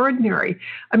extraordinary.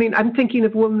 I'm thinking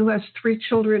of a woman who has 3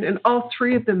 children and all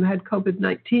 3 of them had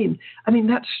COVID-19.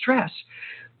 That's stress.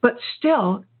 But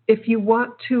still, if you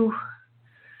want to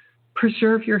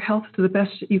preserve your health to the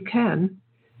best that you can,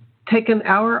 take an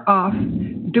hour off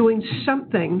doing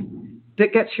something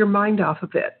that gets your mind off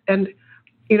of it. And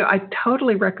I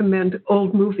totally recommend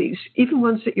old movies, even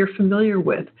ones that you're familiar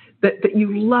with, that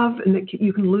you love and that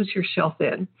you can lose yourself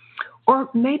in. Or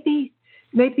maybe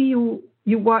you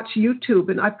watch YouTube,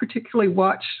 and I particularly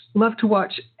love to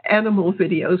watch animal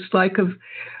videos,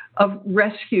 of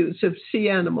rescues of sea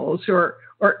animals or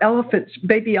elephants,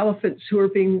 baby elephants who are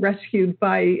being rescued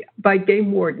by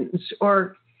game wardens,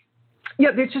 or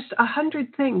there's just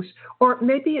 100 things. Or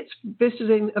maybe it's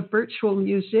visiting a virtual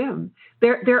museum.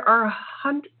 There are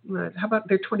 100, how about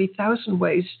there are 20,000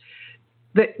 ways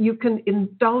that you can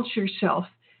indulge yourself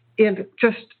in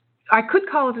I could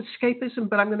call it escapism,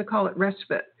 but I'm going to call it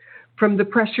respite from the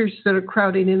pressures that are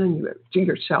crowding in on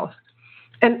yourself.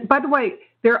 And by the way,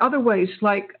 there are other ways,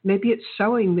 maybe it's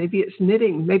sewing, maybe it's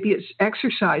knitting, maybe it's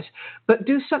exercise, but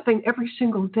do something every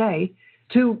single day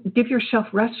to give yourself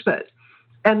respite.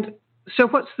 And so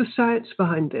what's the science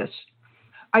behind this?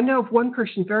 I know of one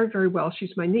person very, very well.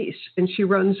 She's my niece, and she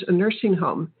runs a nursing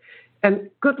home. And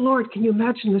good Lord, can you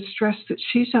imagine the stress that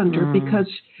she's under? Because,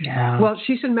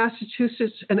 she's in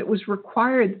Massachusetts, and it was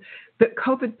required that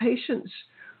COVID patients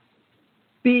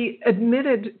be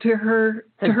admitted to her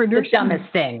nursing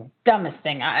home. Dumbest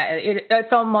thing.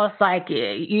 It's almost like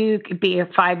you could be a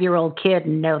 5-year-old kid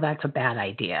and know that's a bad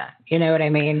idea. You know what I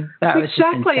mean?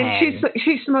 Exactly. And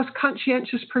she's the most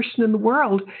conscientious person in the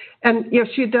world. And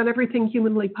she had done everything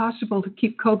humanly possible to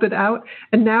keep COVID out.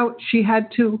 And now she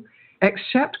had to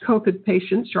accept COVID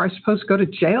patients, or I suppose go to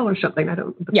jail or something. I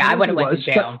don't. I would have went to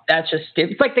jail. That's just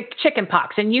stupid. It's like the chicken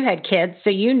pox, and you had kids, so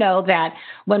you know that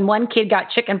when one kid got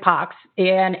chicken pox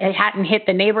and it hadn't hit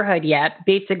the neighborhood yet,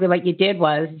 basically what you did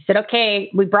was you said,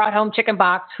 "Okay, we brought home chicken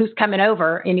pox. Who's coming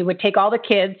over?" And you would take all the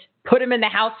kids, put them in the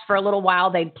house for a little while.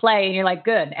 They'd play, and you're like,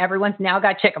 "Good, everyone's now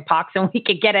got chicken pox, and we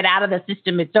could get it out of the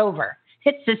system. It's over."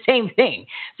 It's the same thing.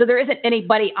 So there isn't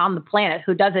anybody on the planet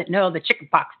who doesn't know the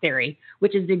chickenpox theory,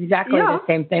 which is exactly the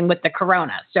same thing with the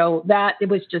corona. So it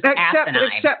was just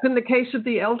asinine. Except in the case of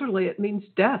the elderly, it means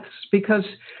deaths, because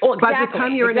by the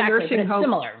time you're in a nursing home,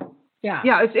 similar.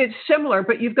 Yeah, it's similar,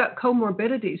 but you've got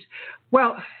comorbidities.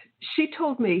 Well, she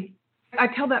told me, I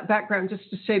tell that background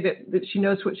just to say that she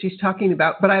knows what she's talking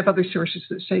about, but I have other sources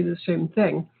that say the same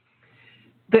thing,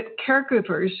 that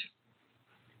caregivers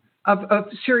of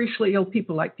seriously ill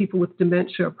people, like people with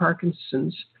dementia or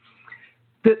Parkinson's,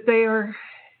 that they are,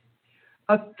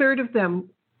 a third of them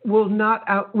will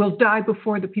die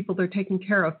before the people they're taking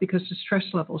care of because the stress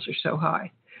levels are so high.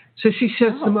 So she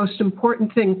says the most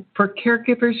important thing for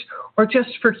caregivers or just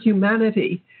for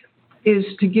humanity is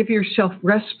to give yourself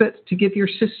respite, to give your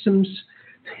systems,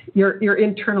 your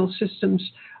internal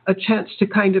systems, a chance to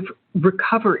kind of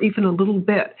recover even a little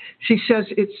bit. She says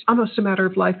it's almost a matter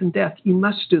of life and death. You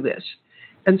must do this.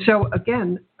 And so,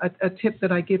 again, a tip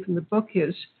that I give in the book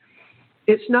is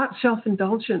it's not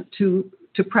self-indulgent to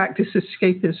to practice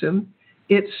escapism,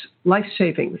 it's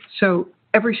life-saving. So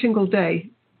every single day,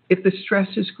 if the stress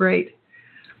is great,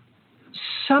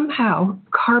 somehow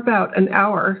carve out an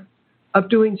hour of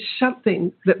doing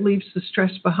something that leaves the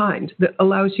stress behind, that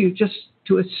allows you just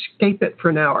to escape it for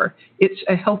an hour. It's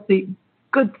a healthy,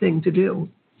 good thing to do.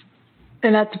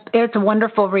 And it's a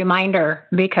wonderful reminder,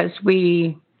 because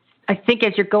I think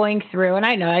as you're going through, and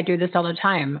I know I do this all the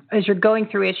time, as you're going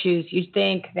through issues, you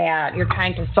think that you're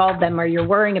trying to solve them or you're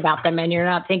worrying about them, and you're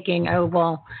not thinking, oh,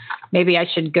 well, maybe I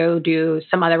should go do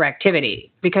some other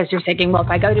activity, because you're thinking, well, if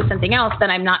I go do something else, then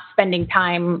I'm not spending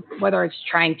time, whether it's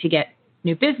trying to get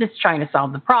new business, trying to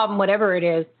solve the problem, whatever it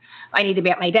is. I need to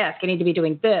be at my desk. I need to be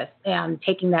doing this, and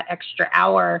taking that extra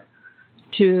hour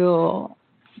to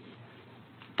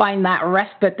find that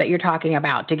respite that you're talking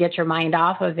about, to get your mind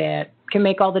off of it, can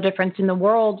make all the difference in the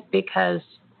world, because,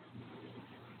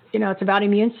 it's about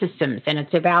immune systems, and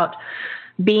it's about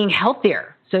being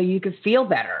healthier so you could feel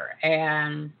better.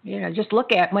 And, just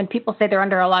look at when people say they're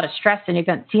under a lot of stress and you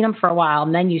haven't seen them for a while,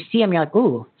 and then you see them, you're like,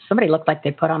 ooh, somebody looked like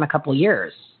they put on a couple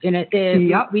years. And it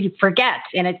is, we forget.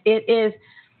 And it is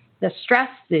the stress,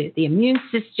 the immune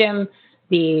system,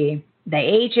 the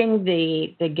aging,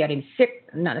 the getting sick,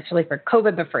 not necessarily for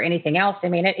COVID, but for anything else. I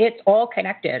mean, it's all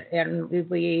connected. And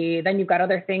then you've got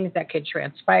other things that could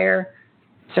transpire.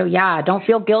 So yeah, don't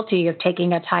feel guilty of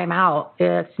taking a time out.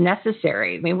 It's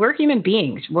necessary. I mean, we're human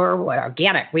beings. We're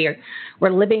organic. We're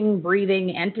living,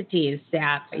 breathing entities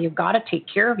that you've got to take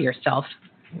care of yourself.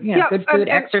 Good food,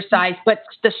 exercise, but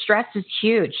the stress is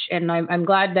huge. And I'm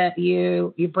glad that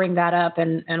you bring that up,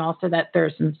 and also that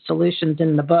there's some solutions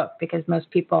in the book, because most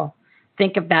people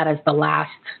think of that as the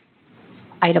last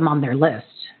item on their list.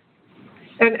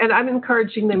 And I'm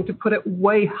encouraging them to put it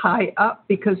way high up,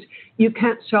 because you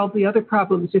can't solve the other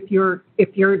problems if you're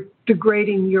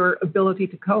degrading your ability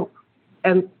to cope,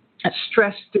 and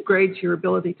stress degrades your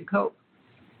ability to cope.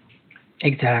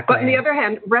 Exactly. But on the other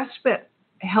hand, respite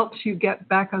helps you get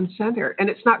back on center, and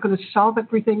it's not going to solve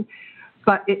everything,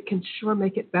 but it can sure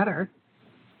make it better.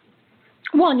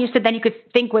 Well, and you said then you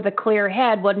could think with a clear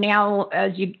head. Well, now,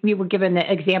 as you were given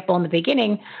the example in the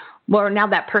beginning, well, now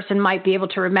that person might be able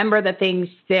to remember the things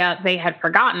that they had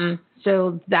forgotten.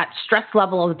 So that stress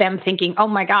level of them thinking, oh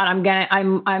my God, I'm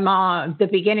the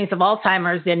beginnings of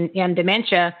Alzheimer's and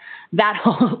dementia.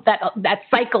 That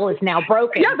cycle is now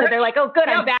broken. So they're like, oh, good,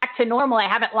 I'm back to normal. I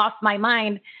haven't lost my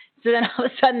mind. So then all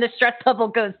of a sudden the stress level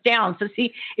goes down. So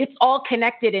see, it's all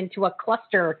connected into a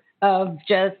cluster of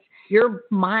just your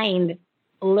mind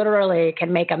literally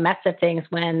can make a mess of things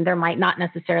when there might not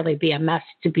necessarily be a mess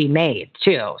to be made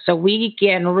too. So we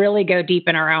can really go deep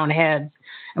in our own heads.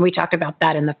 And we talked about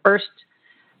that in the first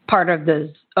part of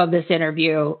this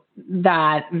interview,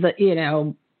 that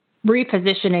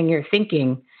repositioning your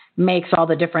thinking makes all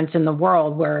the difference in the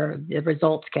world, where the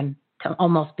results can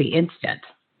almost be instant.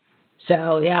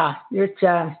 So yeah, it's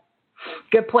a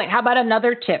good point. How about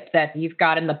another tip that you've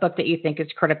got in the book that you think is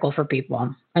critical for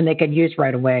people and they could use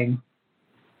right away?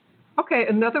 Okay,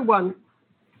 another one.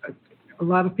 A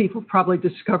lot of people probably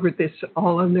discovered this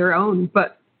all on their own,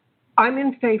 but I'm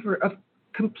in favor of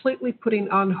completely putting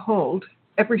on hold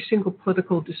every single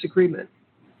political disagreement.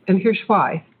 And here's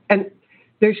why. And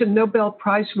there's a Nobel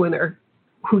Prize winner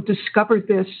who discovered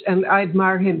this, and I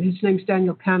admire him. His name's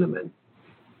Daniel Kahneman.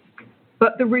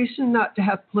 But the reason not to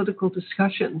have political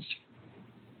discussions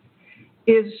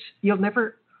is you'll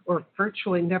never, or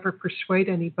virtually never, persuade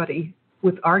anybody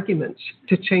with arguments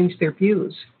to change their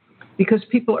views, because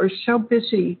people are so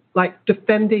busy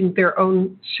defending their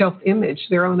own self-image,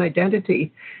 their own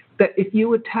identity, that if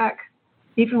you attack,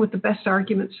 even with the best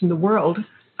arguments in the world,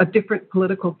 a different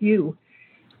political view,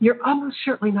 you're almost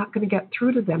certainly not going to get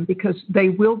through to them, because they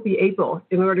will be able,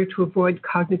 in order to avoid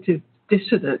cognitive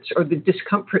dissonance or the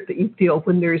discomfort that you feel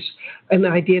when there's an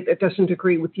idea that doesn't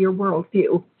agree with your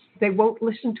worldview, they won't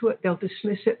listen to it, they'll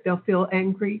dismiss it, they'll feel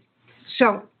angry.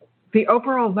 So the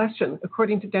overall lesson,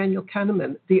 according to Daniel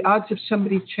Kahneman, the odds of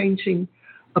somebody changing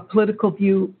a political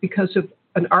view because of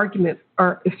an argument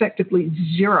are effectively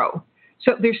zero.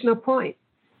 So there's no point.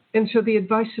 And so the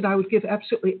advice that I would give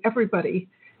absolutely everybody,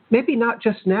 maybe not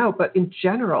just now, but in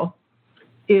general,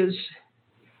 is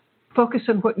focus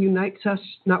on what unites us,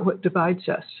 not what divides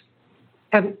us.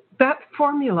 And that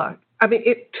formula,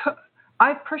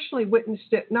 I personally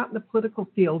witnessed it, not in the political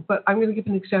field, but I'm going to give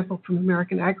an example from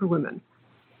American Agri-Women.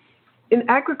 In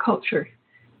agriculture,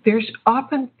 there's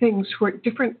often things where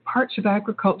different parts of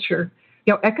agriculture,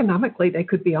 economically, they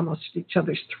could be almost at each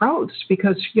other's throats,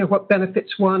 because, what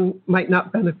benefits one might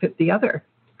not benefit the other.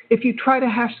 If you try to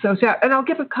hash those out, and I'll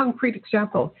give a concrete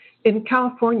example. In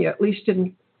California, at least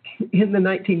in in the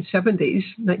 1970s,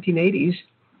 1980s,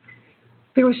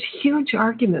 there was huge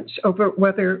arguments over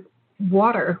whether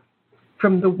water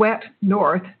from the wet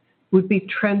north would be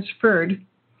transferred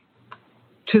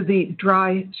to the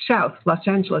dry south, Los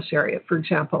Angeles area, for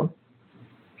example.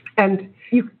 And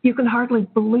you can hardly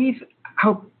believe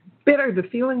how bitter the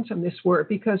feelings on this were,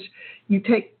 because you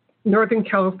take Northern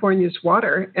California's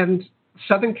water and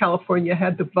Southern California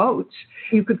had the votes.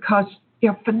 You could cause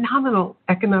phenomenal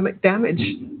economic damage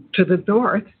to the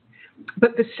north.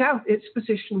 But the South, its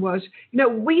position was,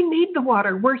 we need the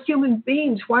water. We're human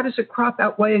beings. Why does a crop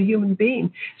outweigh a human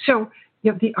being? So,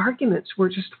 the arguments were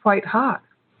just white hot.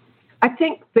 I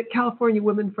think that California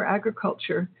Women for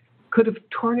Agriculture could have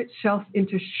torn itself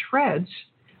into shreds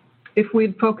if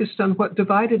we'd focused on what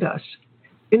divided us.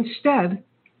 Instead,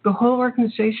 the whole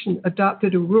organization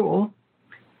adopted a rule: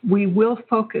 we will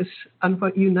focus on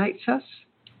what unites us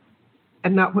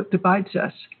and not what divides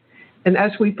us. And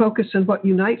as we focus on what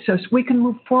unites us, we can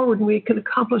move forward and we can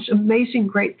accomplish amazing,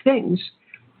 great things.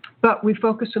 But we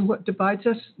focus on what divides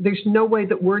us. There's no way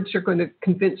that words are going to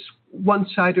convince one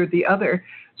side or the other.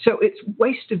 So it's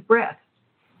wasted breath.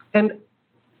 And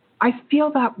I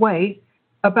feel that way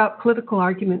about political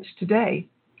arguments today.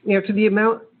 To the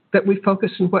amount that we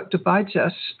focus on what divides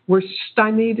us, we're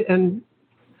stymied and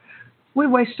we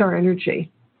waste our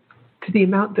energy. To the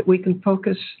amount that we can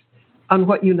focus on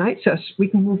what unites us, we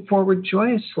can move forward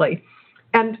joyously.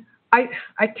 And I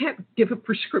can't give a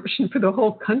prescription for the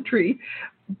whole country,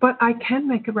 but I can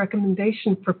make a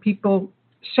recommendation for people,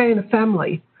 say in a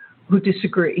family, who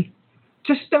disagree.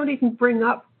 Just don't even bring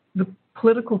up the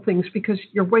political things, because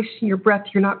you're wasting your breath.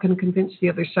 You're not going to convince the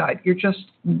other side. You're just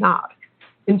not.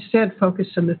 Instead, focus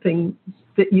on the things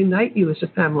that unite you as a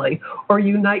family, or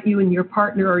unite you and your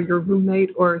partner or your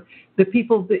roommate or the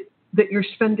people that you're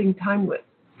spending time with.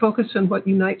 Focus on what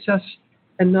unites us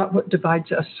and not what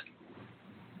divides us.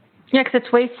 Yeah, because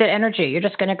it's wasted energy. You're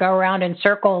just going to go around in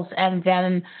circles, and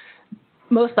then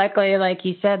most likely, like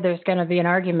you said, there's going to be an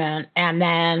argument, and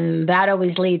then that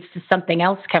always leads to something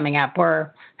else coming up,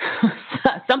 or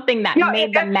something that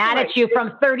made them mad at you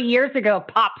from 30 years ago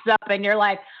pops up, and you're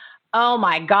like, oh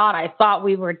my God, I thought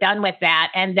we were done with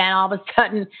that. And then all of a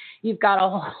sudden you've got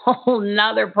a whole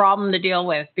nother problem to deal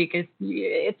with, because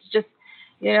it's just,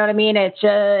 you know what I mean?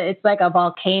 It's like a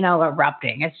volcano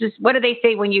erupting. It's just, what do they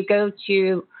say when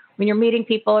you're meeting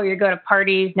people or you go to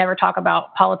parties, never talk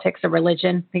about politics or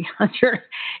religion, because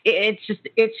it's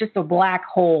just a black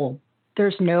hole.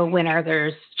 There's no winner.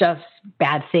 There's just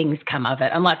bad things come of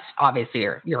it, unless obviously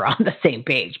you're on the same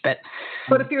page. But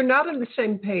if you're not on the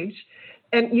same page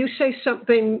and you say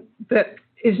something that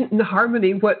isn't in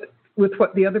harmony with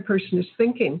what the other person is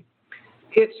thinking,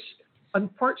 it's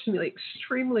unfortunately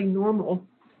extremely normal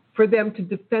for them to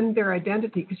defend their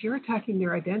identity, because you're attacking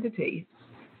their identity,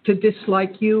 to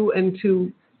dislike you and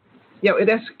to,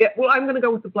 I'm going to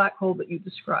go with the black hole that you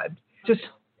described. Just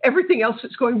everything else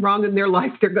that's going wrong in their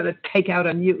life, they're going to take out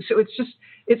on you. So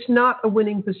it's not a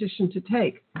winning position to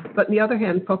take. But on the other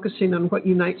hand, focusing on what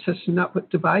unites us and not what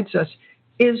divides us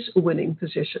is a winning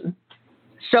position.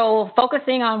 So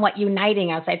focusing on what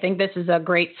uniting us, I think this is a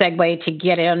great segue to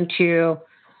get into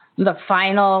the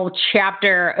final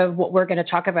chapter of what we're going to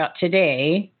talk about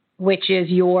today, which is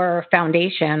your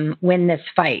foundation, Win This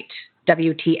Fight,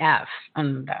 WTF.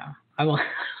 And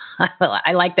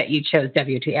I like that you chose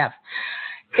WTF.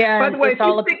 And by the way, if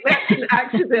you think that's an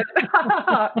accident,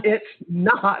 it's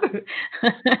not.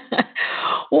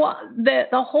 Well, the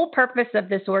whole purpose of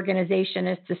this organization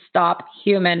is to stop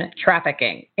human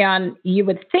trafficking. And you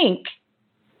would think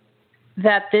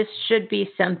that this should be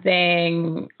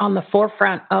something on the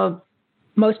forefront of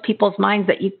most people's minds,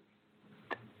 that you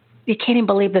can't even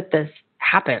believe that this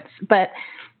happens. But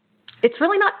it's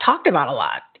really not talked about a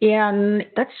lot. And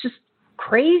that's just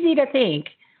crazy to think.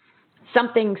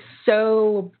 Something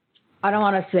so, I don't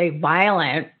want to say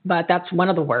violent, but that's one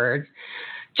of the words.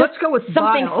 Let's go with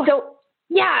something vile.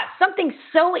 Something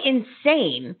so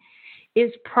insane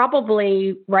is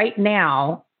probably right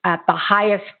now at the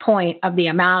highest point of the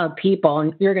amount of people,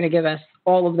 and you're going to give us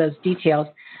all of those details,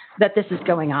 that this is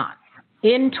going on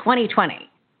in 2020.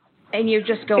 And you're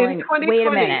just going, wait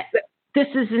a minute, this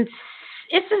is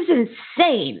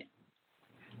insane.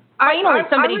 Finally,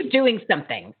 somebody's doing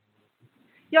something.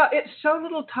 Yeah, it's so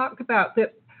little talked about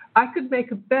that I could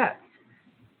make a bet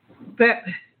that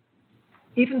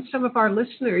even some of our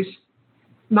listeners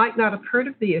might not have heard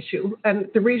of the issue. And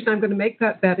the reason I'm going to make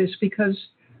that bet is because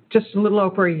just a little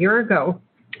over a year ago,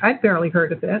 I'd barely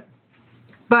heard of it.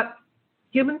 But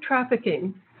human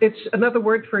trafficking, it's another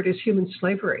word for it is human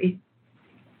slavery.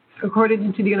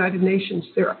 According to the United Nations,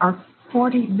 there are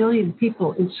 40 million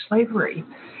people in slavery.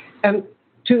 And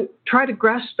to try to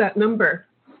grasp that number,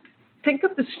 think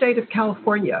of the state of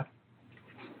California.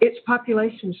 Its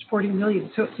population is 40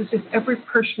 million. So it's as if every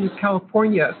person in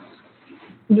California,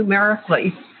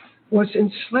 numerically, was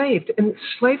enslaved. And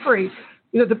slavery,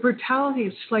 the brutality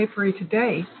of slavery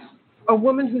today, a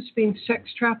woman who's being sex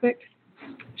trafficked,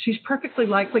 she's perfectly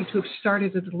likely to have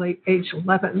started at a late age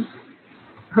 11.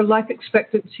 Her life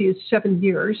expectancy is 7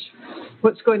 years.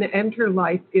 What's going to end her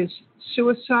life is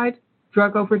suicide,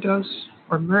 drug overdose,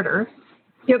 or murder.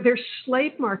 There's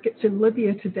slave markets in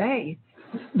Libya today.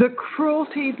 The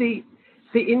cruelty,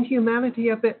 the inhumanity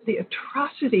of it, the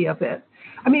atrocity of it.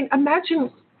 I mean,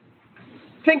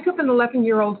 think of an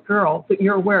 11-year-old girl that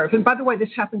you're aware of. And by the way, this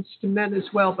happens to men as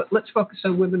well, but let's focus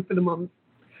on women for the moment.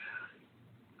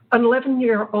 An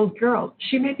 11-year-old girl,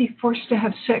 she may be forced to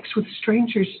have sex with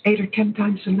strangers 8 or 10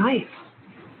 times a night.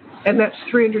 And that's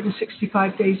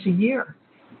 365 days a year.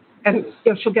 And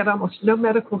she'll get almost no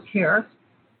medical care.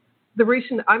 The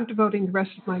reason I'm devoting the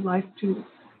rest of my life to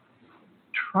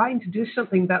trying to do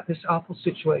something about this awful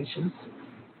situation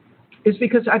is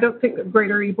because I don't think that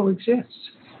greater evil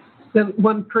exists than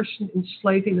one person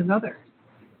enslaving another.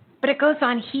 But it goes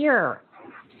on here.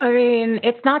 I mean,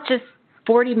 it's not just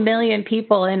 40 million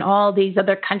people in all these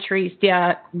other countries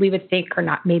that we would think are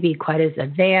not maybe quite as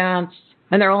advanced,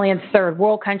 and they're only in third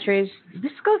world countries.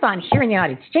 This goes on here in the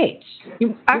United States.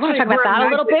 You want to talk about that a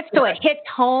little bit? So it hits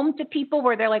home to people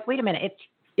where they're like, wait a minute,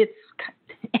 it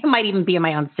might even be in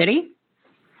my own city.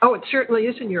 Oh, it certainly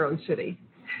is in your own city.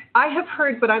 I have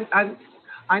heard, but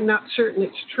I'm not certain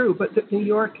it's true, but that New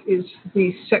York is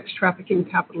the sex trafficking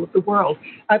capital of the world.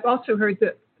 I've also heard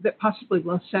that possibly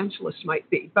Los Angeles might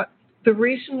be. But the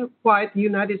reason why the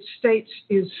United States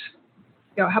is,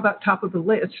 how about top of the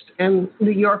list, and New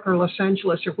York or Los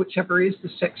Angeles or whichever is the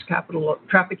sex capital,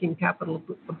 trafficking capital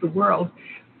of the world,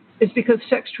 is because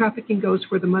sex trafficking goes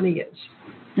where the money is.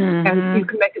 Mm-hmm. And you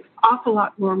can make an awful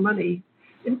lot more money.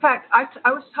 In fact, I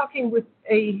was talking with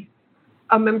a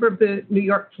member of the New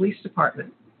York Police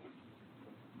Department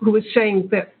who was saying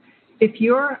that if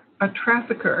you're a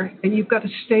trafficker and you've got a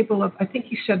stable of, I think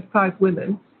he said 5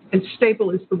 women, and stable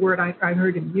is the word I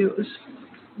heard him use,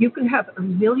 you can have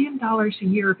 $1 million a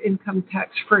year of income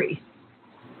tax-free.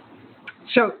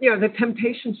 So, the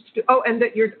temptations to do, and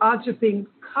that your odds of being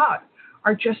caught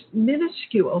are just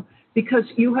minuscule because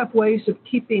you have ways of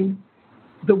keeping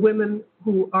the women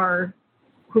whom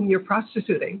you're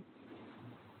prostituting,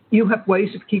 you have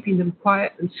ways of keeping them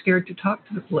quiet and scared to talk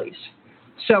to the police.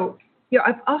 So,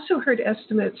 I've also heard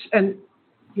estimates, and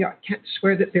I can't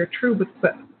swear that they're true,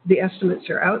 but the estimates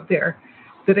are out there,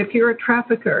 that if you're a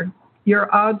trafficker,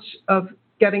 your odds of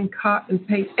getting caught and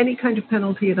paying any kind of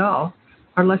penalty at all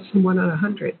are less than 1 in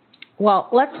 100. Well,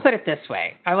 let's put it this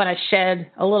way. I want to shed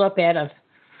a little bit of,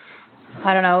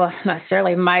 I don't know, not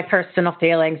necessarily my personal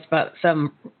feelings, but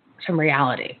some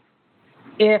reality.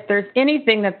 If there's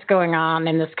anything that's going on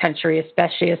in this country,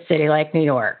 especially a city like New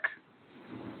York,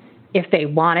 if they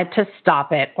wanted to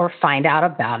stop it or find out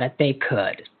about it, they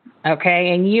could.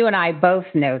 Okay? And you and I both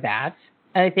know that.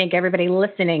 I think everybody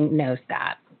listening knows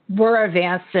that. We're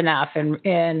advanced enough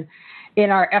in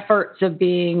our efforts of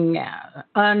being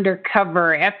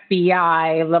undercover,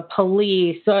 FBI, the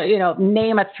police,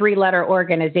 name a 3-letter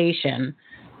organization.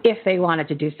 If they wanted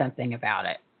to do something about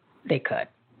it, they could.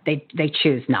 They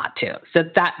choose not to. So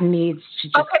that needs to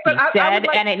just be said,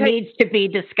 and it needs to be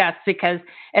discussed because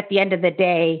at the end of the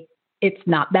day, it's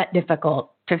not that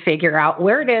difficult to figure out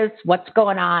where it is, what's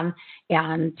going on,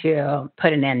 and to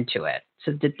put an end to it.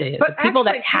 So the people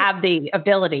that have the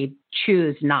ability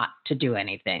choose not to do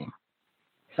anything.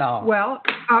 So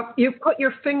you put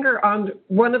your finger on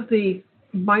one of the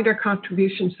minor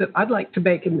contributions that I'd like to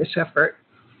make in this effort,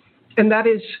 and that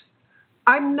is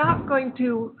I'm not going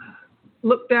to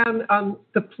look down on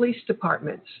the police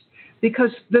departments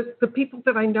because the people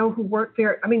that I know who work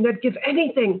there, they'd give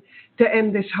anything to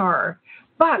end this horror.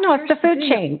 But no, it's the food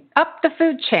chain, up the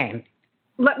food chain.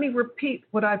 Let me repeat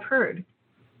what I've heard,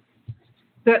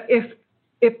 that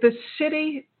if the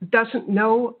city doesn't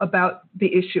know about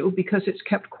the issue because it's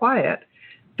kept quiet,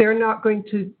 they're not going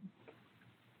to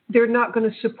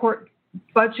support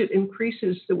budget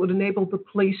increases that would enable the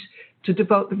police to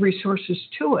devote the resources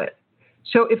to it.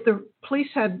 So if the police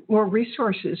had more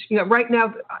resources, right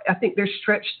now, I think they're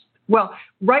stretched. Well,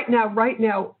 right now,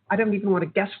 I don't even want to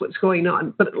guess what's going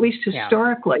on, but at least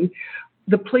historically,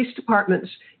 the police departments,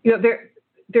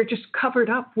 they're just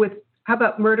covered up with, how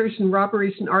about murders and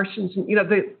robberies and arsons and,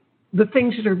 the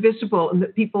things that are visible and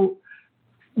that people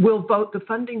will vote the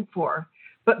funding for.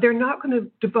 But they're not going to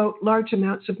devote large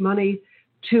amounts of money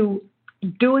to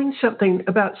doing something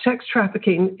about sex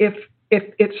trafficking if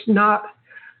it's not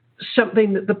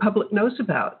something that the public knows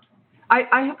about.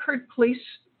 I have heard police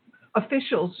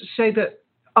officials say that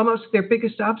almost their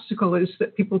biggest obstacle is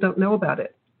that people don't know about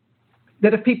it.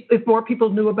 That if more people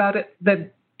knew about it, they'd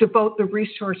devote the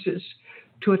resources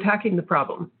to attacking the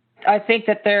problem. I think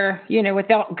that they're,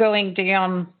 without going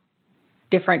down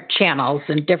different channels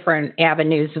and different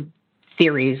avenues of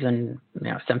theories and,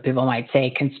 some people might say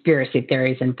conspiracy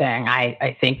theories and thing.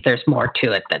 I think there's more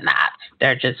to it than that.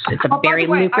 It's a very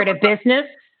lucrative business.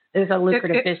 It's a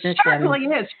lucrative business. It certainly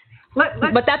is. But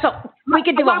we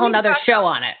could do a whole nother show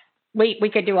on it. We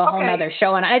could do a whole nother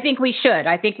show on it. I think we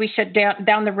should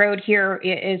down the road here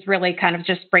is really kind of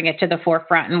just bring it to the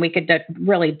forefront, and we could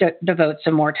really devote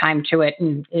some more time to it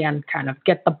and kind of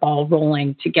get the ball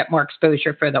rolling to get more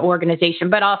exposure for the organization,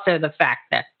 but also the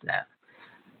fact that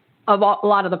of a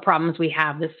lot of the problems we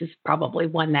have, this is probably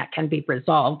one that can be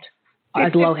resolved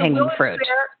as low-hanging fruit.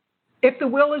 If the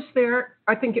will is there,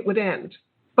 I think it would end.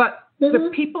 But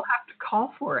the people have to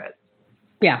call for it.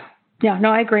 Yeah. No,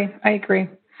 I agree.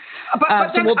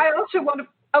 But then I also want to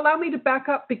allow me to back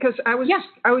up because I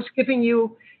was giving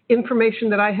you information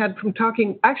that I had from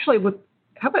talking actually with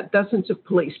dozens of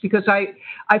police, because I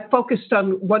focused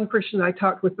on one person I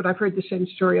talked with, but I've heard the same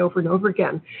story over and over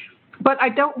again. But I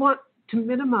don't want to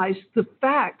minimize the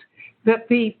fact that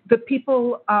the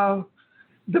people,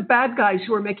 the bad guys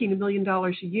who are making $1 million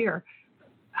a year,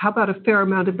 how about a fair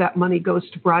amount of that money goes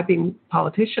to bribing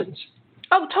politicians?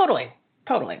 Oh, totally.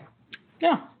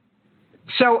 Yeah.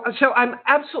 So I'm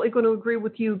absolutely going to agree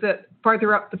with you that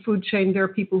farther up the food chain, there are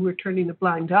people who are turning a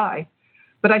blind eye.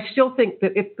 But I still think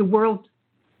that if the world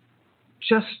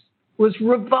just was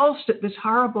revulsed at this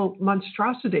horrible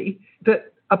monstrosity,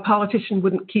 that a politician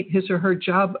wouldn't keep his or her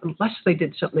job unless they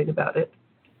did something about it.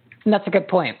 And that's a good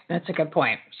point.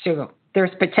 So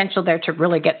there's potential there to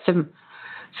really get some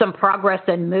progress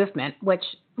and movement, which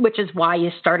is why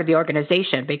you started the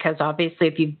organization, because obviously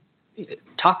if you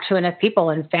talk to enough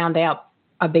people and found out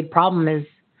a big problem is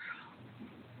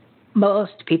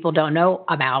most people don't know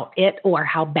about it or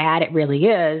how bad it really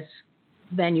is,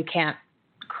 then you can't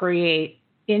create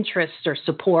interest or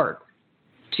support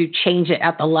to change it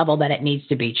at the level that it needs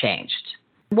to be changed.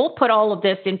 We'll put all of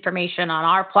this information on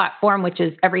our platform, which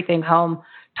is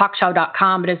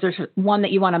everythinghometalkshow.com. But is there one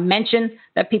that you want to mention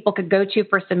that people could go to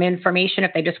for some information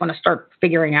if they just want to start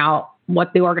figuring out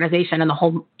what the organization and the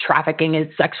whole trafficking is,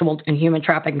 sexual and human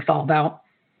trafficking is all about?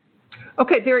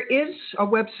 Okay, there is a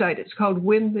website. It's called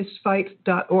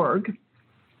winthisfight.org.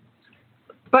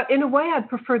 But in a way, I'd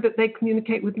prefer that they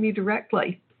communicate with me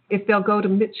directly. If they'll go to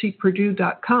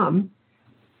mitziperdue.com,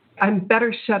 I'm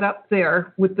better set up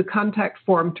there with the contact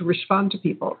form to respond to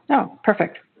people. Oh,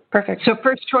 perfect. So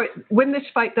first choice,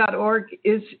 winthisfight.org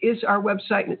is our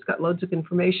website, and it's got loads of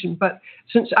information. But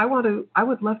since I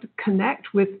would love to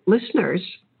connect with listeners,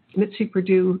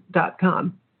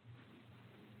 mitziperdue.com.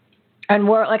 And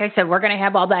like I said, we're going to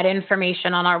have all that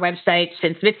information on our website.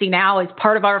 Since Mitzi now is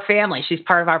part of our family, she's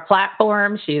part of our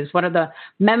platform. She is one of the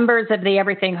members of the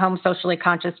Everything Home Socially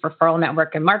Conscious Referral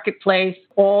Network and Marketplace.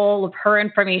 All of her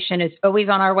information is always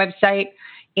on our website.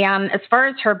 And as far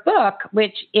as her book,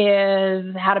 which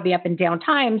is How to Be Up in Down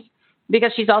Times,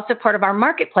 because she's also part of our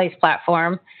Marketplace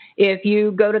platform, if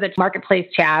you go to the Marketplace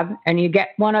tab and you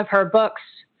get one of her books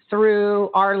through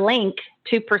our link,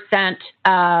 2%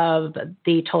 of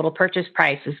the total purchase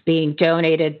price is being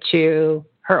donated to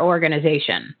her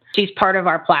organization. She's part of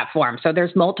our platform. So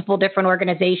there's multiple different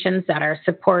organizations that are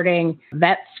supporting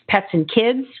vets, pets, and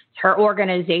kids. Her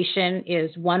organization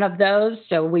is one of those.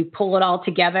 So we pull it all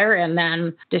together and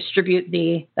then distribute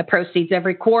the proceeds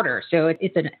every quarter. So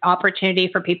it's an opportunity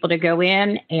for people to go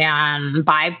in and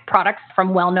buy products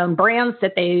from well-known brands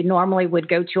that they normally would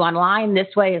go to online.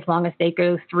 This way, as long as they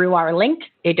go through our link,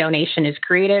 a donation is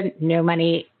created. No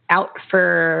money out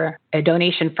for a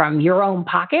donation from your own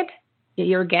pocket.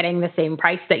 You're getting the same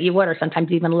price that you would, or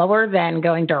sometimes even lower, than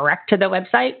going direct to the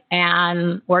website.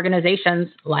 And organizations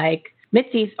like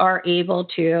Mitzi's are able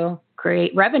to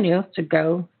create revenue to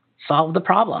go solve the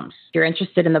problems. If you're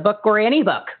interested in the book or any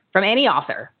book from any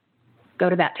author, go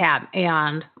to that tab.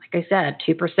 And like I said,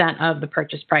 2% of the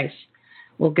purchase price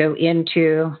will go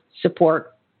into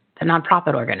support the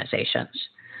nonprofit organizations.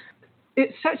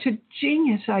 It's such a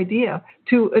genius idea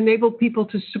to enable people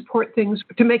to support things,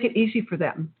 to make it easy for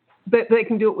them. But they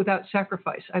can do it without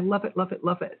sacrifice. I love it, love it,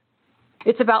 love it.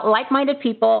 It's about like-minded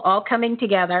people all coming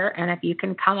together. And if you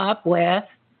can come up with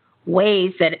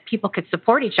ways that people could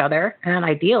support each other. And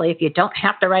ideally, if you don't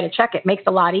have to write a check, it makes it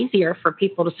a lot easier for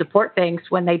people to support things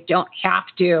when they don't have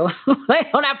to. They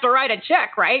don't have to write a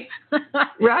check, right?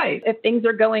 Right. If things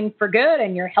are going for good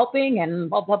and you're helping and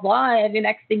blah, blah, blah, and the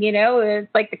next thing you know,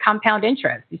 it's like the compound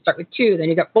interest. You start with 2, then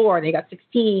you got 4, then you got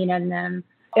 16, and then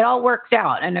it all works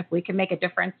out. And if we can make a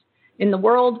difference in the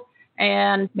world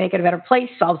and make it a better place,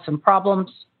 solve some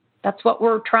problems, that's what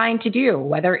we're trying to do,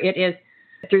 whether it is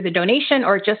through the donation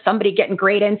or just somebody getting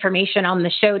great information on the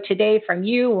show today from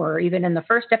you, or even in the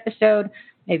first episode.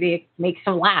 Maybe it makes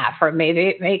them laugh, or maybe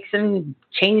it makes them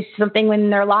change something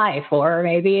in their life, or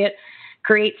maybe it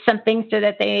creates something so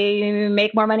that they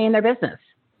make more money in their business.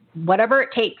 Whatever it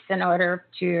takes in order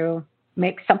to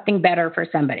make something better for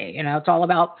somebody. It's all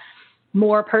about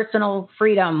more personal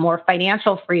freedom, more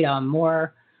financial freedom,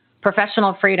 more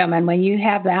professional freedom. And when you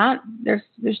have that,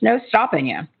 there's no stopping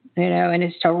you. And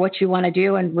as to what you want to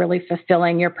do and really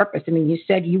fulfilling your purpose. I mean, you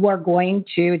said you are going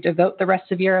to devote the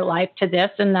rest of your life to this,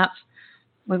 and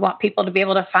we want people to be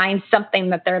able to find something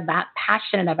that they're that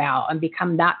passionate about and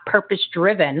become that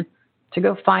purpose-driven to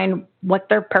go find what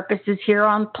their purpose is here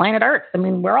on planet Earth. I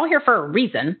mean, we're all here for a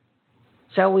reason,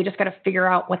 so we just got to figure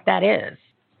out what that is.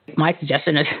 My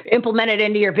suggestion is implement it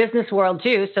into your business world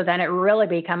too, so then it really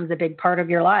becomes a big part of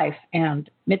your life. And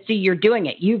Mitzi, you're doing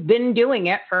it. You've been doing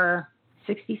it for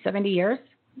 60, 70 years.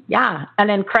 Yeah. An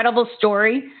incredible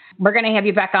story. We're going to have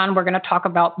you back on. We're going to talk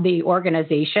about the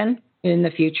organization in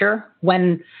the future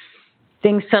when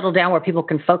things settle down where people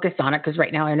can focus on it. Because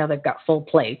right now I know they've got full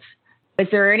plates. Is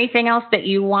there anything else that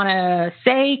you want to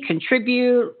say,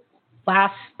 contribute,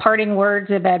 last parting words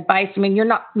of advice? I mean, you're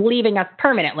not leaving us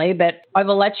permanently, but I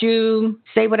will let you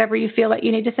say whatever you feel that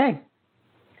you need to say.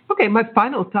 Okay. My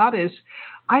final thought is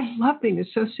I love being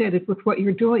associated with what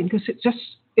you're doing because it's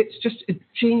just a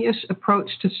genius approach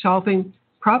to solving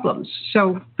problems.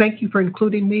 So thank you for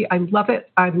including me. I love it.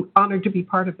 I'm honored to be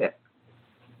part of it.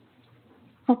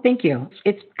 Well, thank you.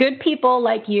 It's good people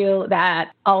like you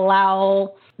that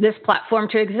allow this platform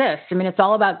to exist. I mean, it's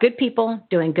all about good people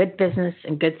doing good business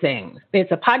and good things.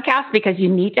 It's a podcast because you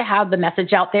need to have the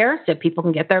message out there so people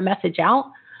can get their message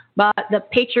out. But the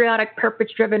patriotic,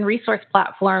 purpose-driven resource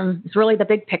platform is really the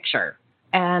big picture.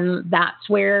 And that's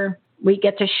where we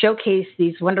get to showcase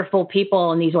these wonderful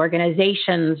people and these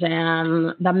organizations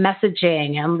and the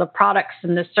messaging and the products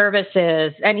and the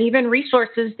services and even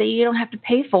resources that you don't have to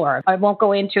pay for. I won't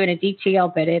go into it in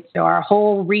detail, but it's our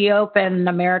whole Reopen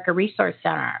America Resource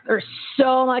Center. There's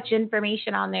so much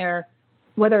information on there,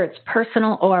 whether it's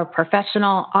personal or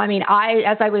professional. I mean,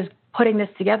 as I was putting this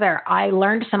together, I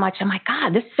learned so much. I'm like,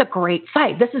 God, this is a great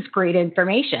site. This is great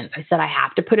information. I said, I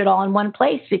have to put it all in one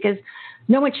place because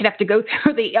no one should have to go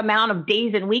through the amount of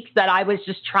days and weeks that I was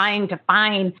just trying to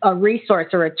find a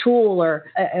resource or a tool or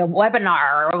a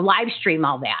webinar or a live stream,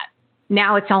 all that.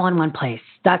 Now it's all in one place.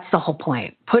 That's the whole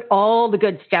point. Put all the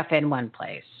good stuff in one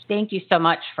place. Thank you so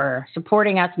much for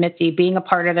supporting us, Mitzi, being a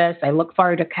part of this. I look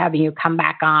forward to having you come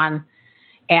back on.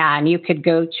 And you could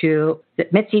go to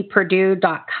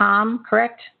MitziPerdue.com,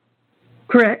 correct?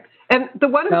 Correct. And the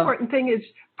one important thing is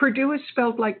Perdue is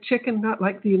spelled like chicken, not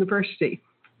like the university.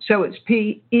 So it's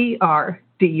Perdue,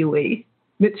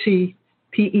 Mitzi,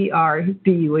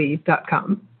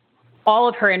 Perdue.com. All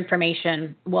of her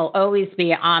information will always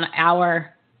be on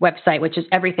our website, which is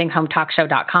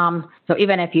everythinghometalkshow.com. So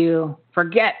even if you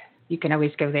forget, you can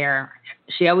always go there.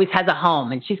 She always has a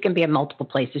home, and she's going to be in multiple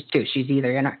places too. She's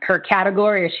either in her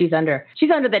category or she's under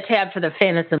the tab for the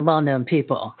famous and well-known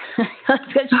people.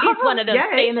 She's one of those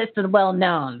famous and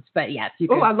well-knowns. But yes, you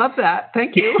can. Oh, I love that.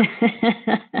 Thank you.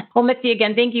 Well, Mitzi,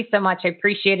 again, thank you so much. I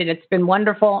appreciate it. It's been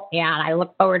wonderful, and I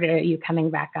look forward to you coming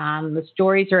back on. The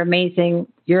stories are amazing.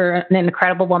 You're an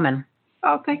incredible woman.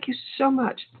 Oh, thank you so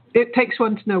much. It takes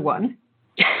one to know one.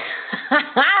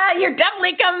 You're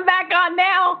definitely coming back on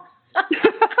now.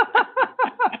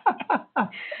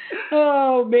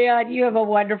 Oh, man, you have a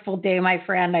wonderful day, my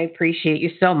friend. I appreciate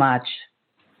you so much.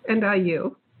 And I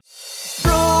you.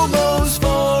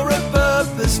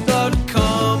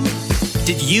 Promosforapurpose.com.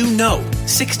 Did you know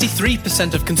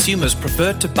 63% of consumers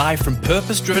prefer to buy from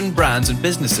purpose-driven brands and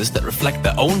businesses that reflect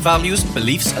their own values,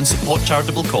 beliefs, and support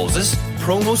charitable causes?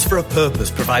 Promos for a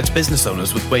Purpose provides business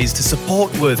owners with ways to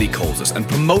support worthy causes and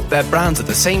promote their brands at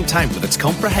the same time with its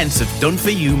comprehensive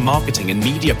done-for-you marketing and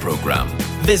media program.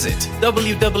 Visit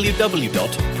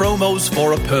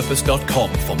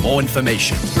www.promosforapurpose.com for more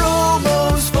information.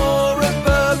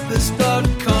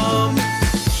 Promosforapurpose.com.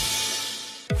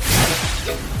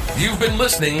 You've been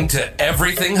listening to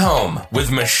Everything Home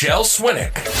with Michelle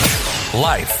Swinnick.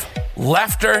 Life,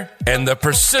 laughter, and the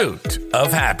pursuit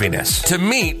of happiness. To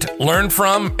meet, learn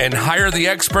from, and hire the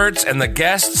experts and the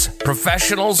guests,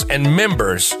 professionals, and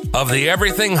members of the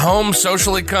Everything Home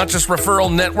Socially Conscious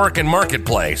Referral Network and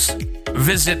Marketplace,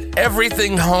 visit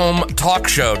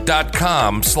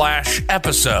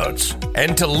everythinghometalkshow.com/episodes.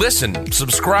 And to listen,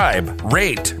 subscribe,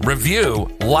 rate, review,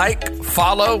 like,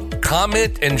 follow,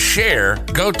 comment, and share,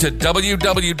 go to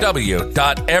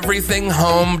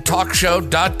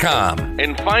www.everythinghometalkshow.com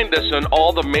and find us on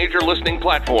all the major listening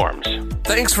platforms.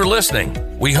 Thanks for listening.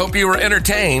 We hope you were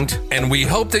entertained, and we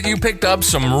hope that you picked up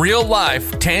some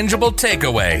real-life, tangible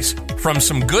takeaways from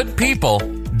some good people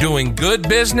doing good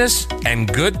business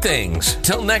and good things.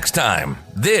 Till next time,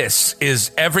 this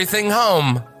is Everything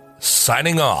Home,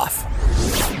 signing off.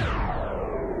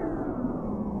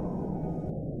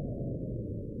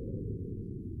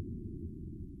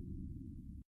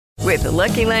 With the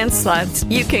Lucky Land Slots,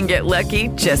 you can get lucky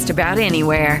just about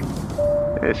anywhere.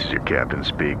 This is your captain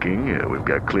speaking. We've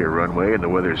got clear runway and the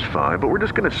weather's fine, but we're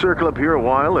just going to circle up here a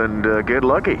while and get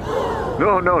lucky.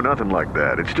 No, nothing like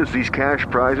that. It's just these cash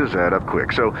prizes add up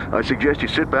quick. So I suggest you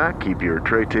sit back, keep your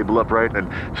tray table upright, and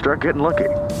start getting lucky.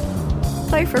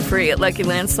 Play for free at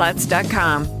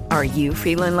LuckyLandSlots.com. Are you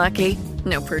feeling lucky?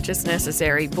 No purchase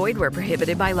necessary. Void where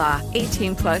prohibited by law.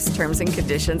 18+ terms and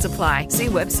conditions apply. See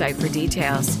website for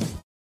details.